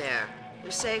easy in there.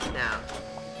 You're safe now.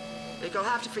 You'll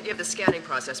have to forgive the scanning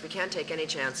process. We can't take any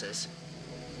chances.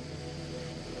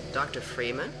 Dr.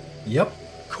 Freeman? Yep.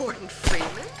 Gordon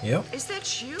Freeman? Yep. Is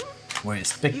that you? We're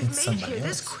expecting You've made somebody here else.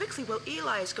 this quickly. Well,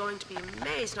 Eli is going to be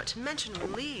amazed, not to mention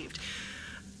relieved.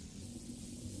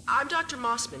 I'm Dr.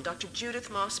 Mossman, Dr. Judith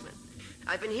Mossman.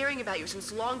 I've been hearing about you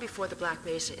since long before the Black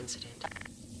Mesa incident.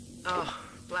 Oh,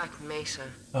 Black Mesa.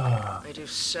 I do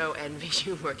so envy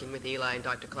you working with Eli and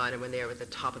Dr. Kleiner when they are at the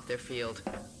top of their field.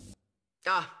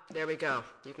 Ah, there we go.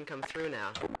 You can come through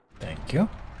now. Thank you.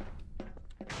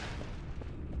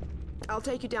 I'll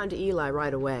take you down to Eli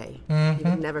right away. Mm-hmm.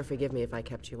 You would never forgive me if I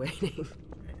kept you waiting.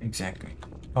 Exactly.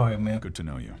 All right, man. Good to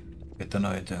know you. Good to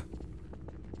know you too.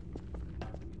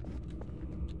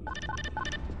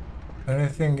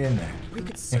 Anything in there? We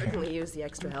could certainly use the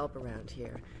extra help around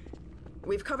here.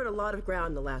 We've covered a lot of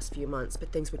ground the last few months,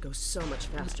 but things would go so much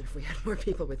faster if we had more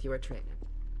people with your training.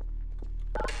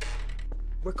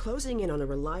 We're closing in on a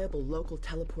reliable local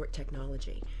teleport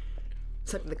technology.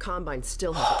 Something the Combine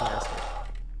still hasn't mastered.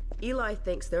 Eli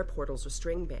thinks their portals are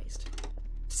string-based,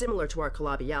 similar to our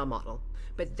Calabi-Yau model,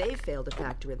 but they failed to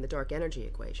factor in the dark energy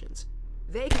equations.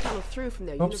 They can tunnel through from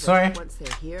their universe, but once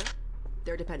they're here,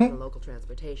 they're dependent on local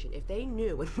transportation. If they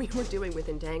knew what we were doing with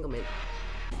entanglement...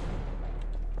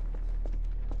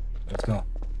 Let's go.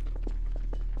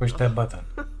 Push that button.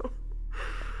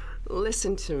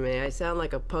 Listen to me, I sound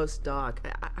like a postdoc.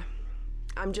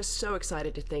 I'm just so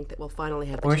excited to think that we'll finally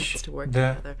have the chance to work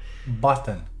together.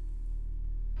 Button.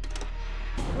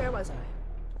 Where was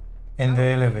I? In the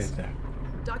elevator.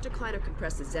 Dr. Kleiner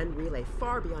compressed the Zen relay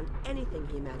far beyond anything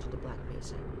he imagined at Black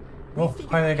Mesa. Oh,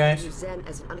 hi there, guys. Use Zen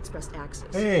as an unexpressed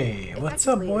axis. Hey, what's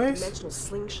up, boys? A dimensional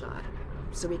slingshot,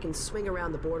 so we can swing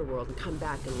around the border world and come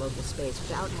back in local space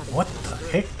without having. What the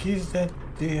heck is that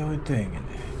they were doing in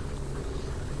there?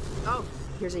 Oh,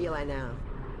 here's Eli now.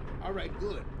 All right,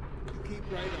 good. You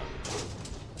keep right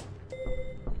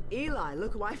on. Eli,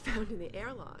 look who I found in the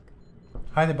airlock.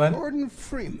 Hi there, bud. Gordon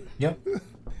Freeman. Yep.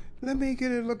 Let me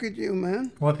get a look at you,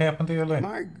 man. What happened to your leg?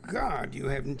 My God, you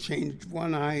haven't changed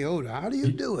one iota. How do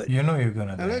you do it? You know you're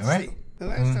gonna now, die, let's right? see. The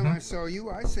last time I saw you,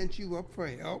 I sent you up for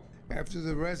help after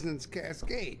the resonance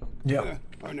cascade. Yeah.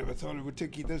 I never thought it would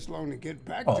take you this long to get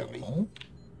back to me.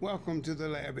 Welcome to the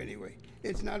lab, anyway.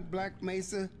 It's not Black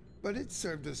Mesa, but it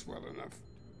served us well enough.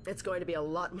 It's going to be a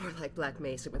lot more like Black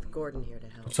Mesa with Gordon here to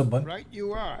help. What's up, bud? Right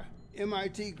you are.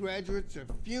 MIT graduates are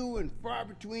few and far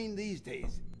between these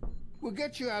days. We'll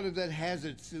get you out of that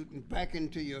hazard suit and back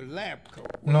into your lab coat.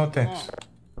 No thanks.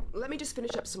 Let me just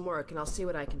finish up some work and I'll see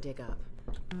what I can dig up.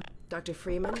 Dr.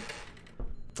 Freeman,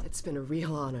 it's been a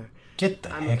real honor. Get the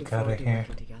heck out of here.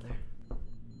 Together.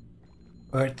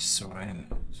 Earth surrender.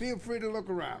 Feel free to look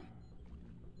around.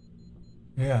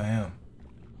 Yeah, I am.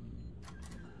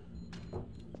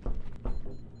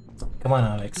 Come on,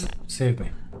 Alex. Save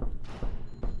me.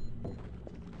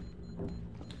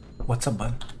 What's up,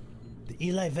 bud? The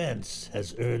Eli Vance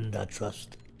has earned our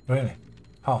trust. Really?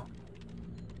 How?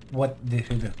 What did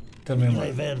he do? Tell me more.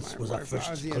 Eli Vance was our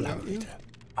first collaborator.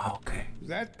 Okay.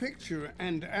 That picture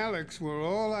and Alex were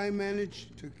all I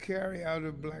managed to carry out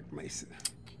of Black Mesa.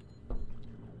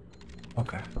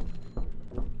 Okay.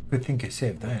 Good thing you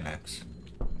saved Alex.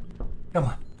 Come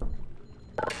on.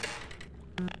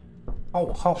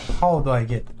 How do I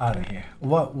get out of here?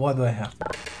 What do I have to?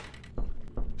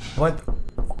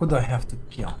 Who do I have to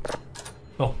kill?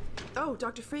 Oh. Oh,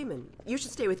 Dr. Freeman, you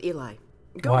should stay with Eli.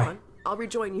 Go Why? on. I'll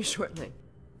rejoin you shortly.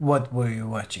 What were you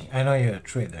watching? I know you're a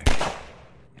trader.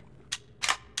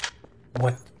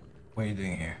 What were you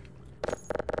doing here?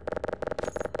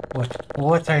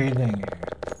 What are you doing here?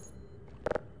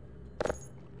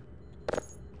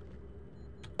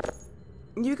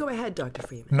 You go ahead, Dr.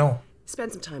 Freeman. No.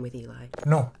 Spend some time with Eli.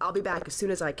 No. I'll be back as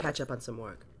soon as I catch up on some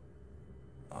work.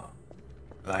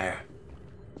 Liar.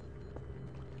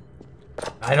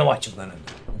 I know what you're gonna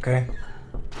do, okay?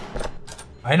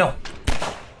 I know.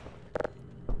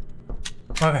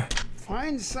 Okay.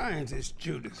 Fine scientist,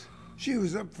 Judith. She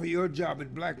was up for your job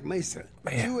at Black Mesa.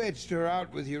 But Yeah. you edged her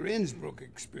out with your Innsbruck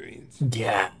experience.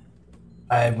 Yeah.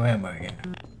 I remember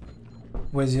again.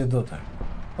 Where's your daughter?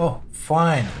 Oh,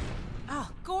 fine. Oh,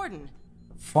 Gordon.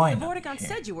 Fine. The Vortigaunt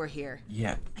said you were here.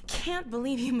 Yeah. I can't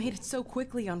believe you made it so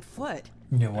quickly on foot.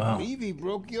 Yeah, wow. Levy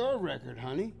broke your record,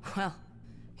 honey. Well,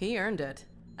 he earned it.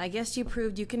 I guess you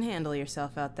proved you can handle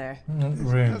yourself out there.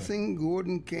 Really? Nothing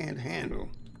Gordon can't handle,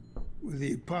 with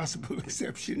the possible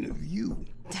exception of you.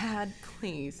 Dad,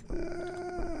 please.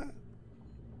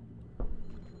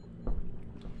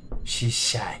 She's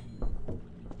shy.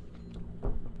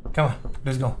 Come on,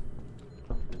 let's go.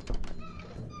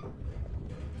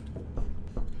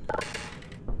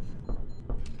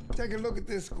 Take a look at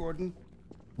this, Gordon.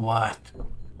 What?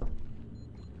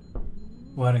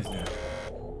 What is that?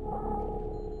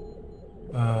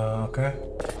 Okay.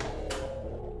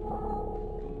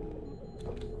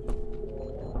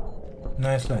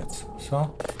 Nice lights.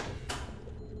 So?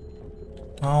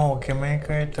 Oh, we can make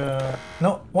it,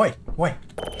 no, wait.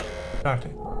 Start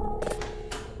it.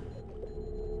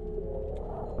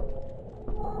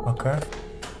 Okay.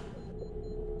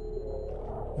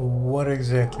 What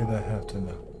exactly do I have to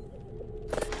do?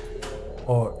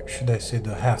 Or should I say,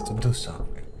 do I have to do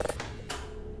something?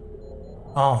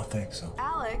 I don't think so.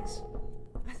 Alex,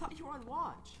 I thought you were on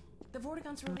watch. The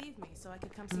Vortigaunts relieved me so I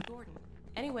could come see Gordon.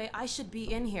 Anyway, I should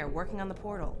be in here working on the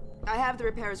portal. I have the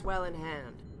repairs well in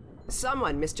hand.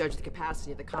 Someone misjudged the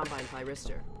capacity of the Combine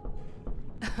Thyristor.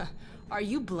 Are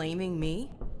you blaming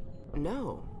me?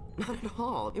 No, not at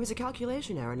all. It was a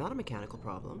calculation error, not a mechanical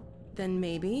problem. Then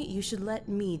maybe you should let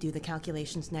me do the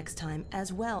calculations next time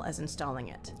as well as installing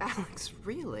it. Alex,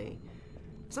 really?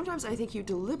 Sometimes I think you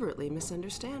deliberately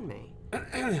misunderstand me.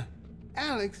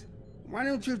 Alex, why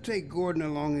don't you take Gordon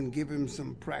along and give him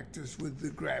some practice with the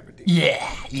gravity?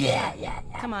 Yeah.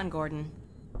 Come on, Gordon.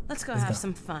 Let's go have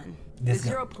some fun. The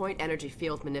zero-point energy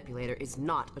field manipulator is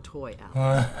not a toy,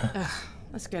 Alex.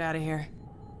 Let's get out of here.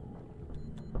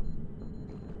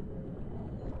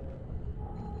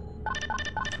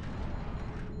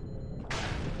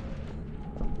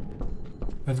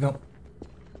 Let's go.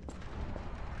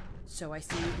 So I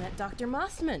see you've met Dr.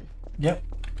 Mossman. Yep.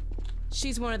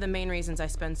 She's one of the main reasons I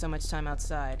spend so much time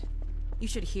outside. You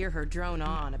should hear her drone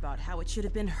on about how it should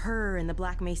have been her in the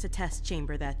Black Mesa test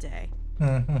chamber that day.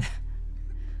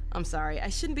 I'm sorry, I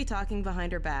shouldn't be talking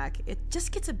behind her back. It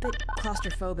just gets a bit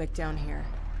claustrophobic down here.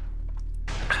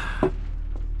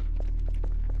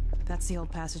 That's the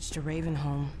old passage to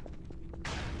Ravenholm.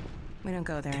 We don't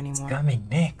go there anymore. Coming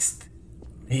next.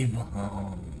 Leave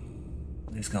home.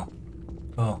 Let's go.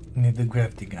 Oh, need the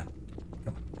gravity gun.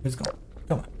 Come on, let's go.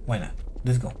 Come on, why not?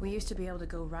 Let's go. We used to be able to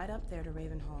go right up there to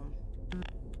Ravenholm.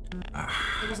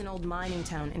 It was an old mining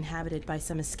town inhabited by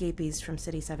some escapees from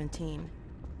City 17.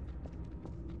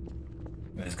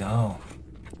 Let's go.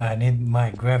 I need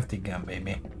my gravity gun,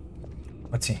 baby.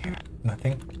 What's in here?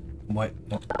 Nothing? Why?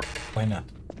 No. Why not?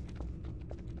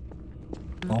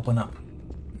 Open up.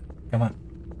 Come on.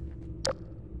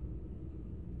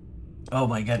 Oh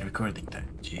my god, recording time.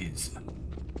 Jeez.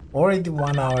 Already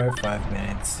 1 hour, 5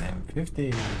 minutes, and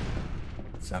 50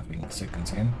 something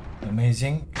seconds in.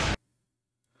 Amazing.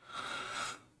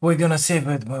 We're gonna save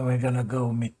it, but we're gonna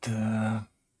go meet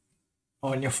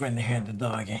our new friend here, the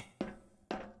doggy.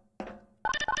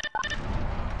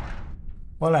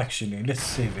 Well, actually, let's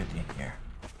save it in here.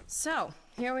 So,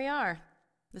 here we are.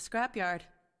 The scrapyard.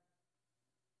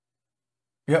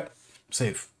 Yep,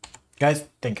 save. Guys,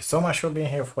 thank you so much for being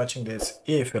here, for watching this.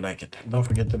 If you like it, don't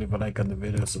forget to leave a like on the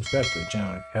video, subscribe to the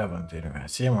channel if you haven't, if you want to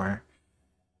see more.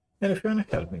 And if you want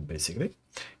to help me, basically.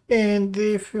 And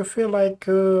if you feel like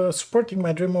supporting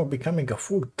my dream of becoming a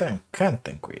full-time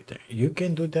content creator, you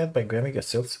can do that by grabbing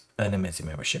yourselves an amazing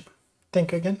membership.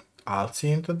 Thank you again. I'll see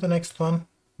you into the next one.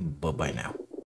 Bye-bye now.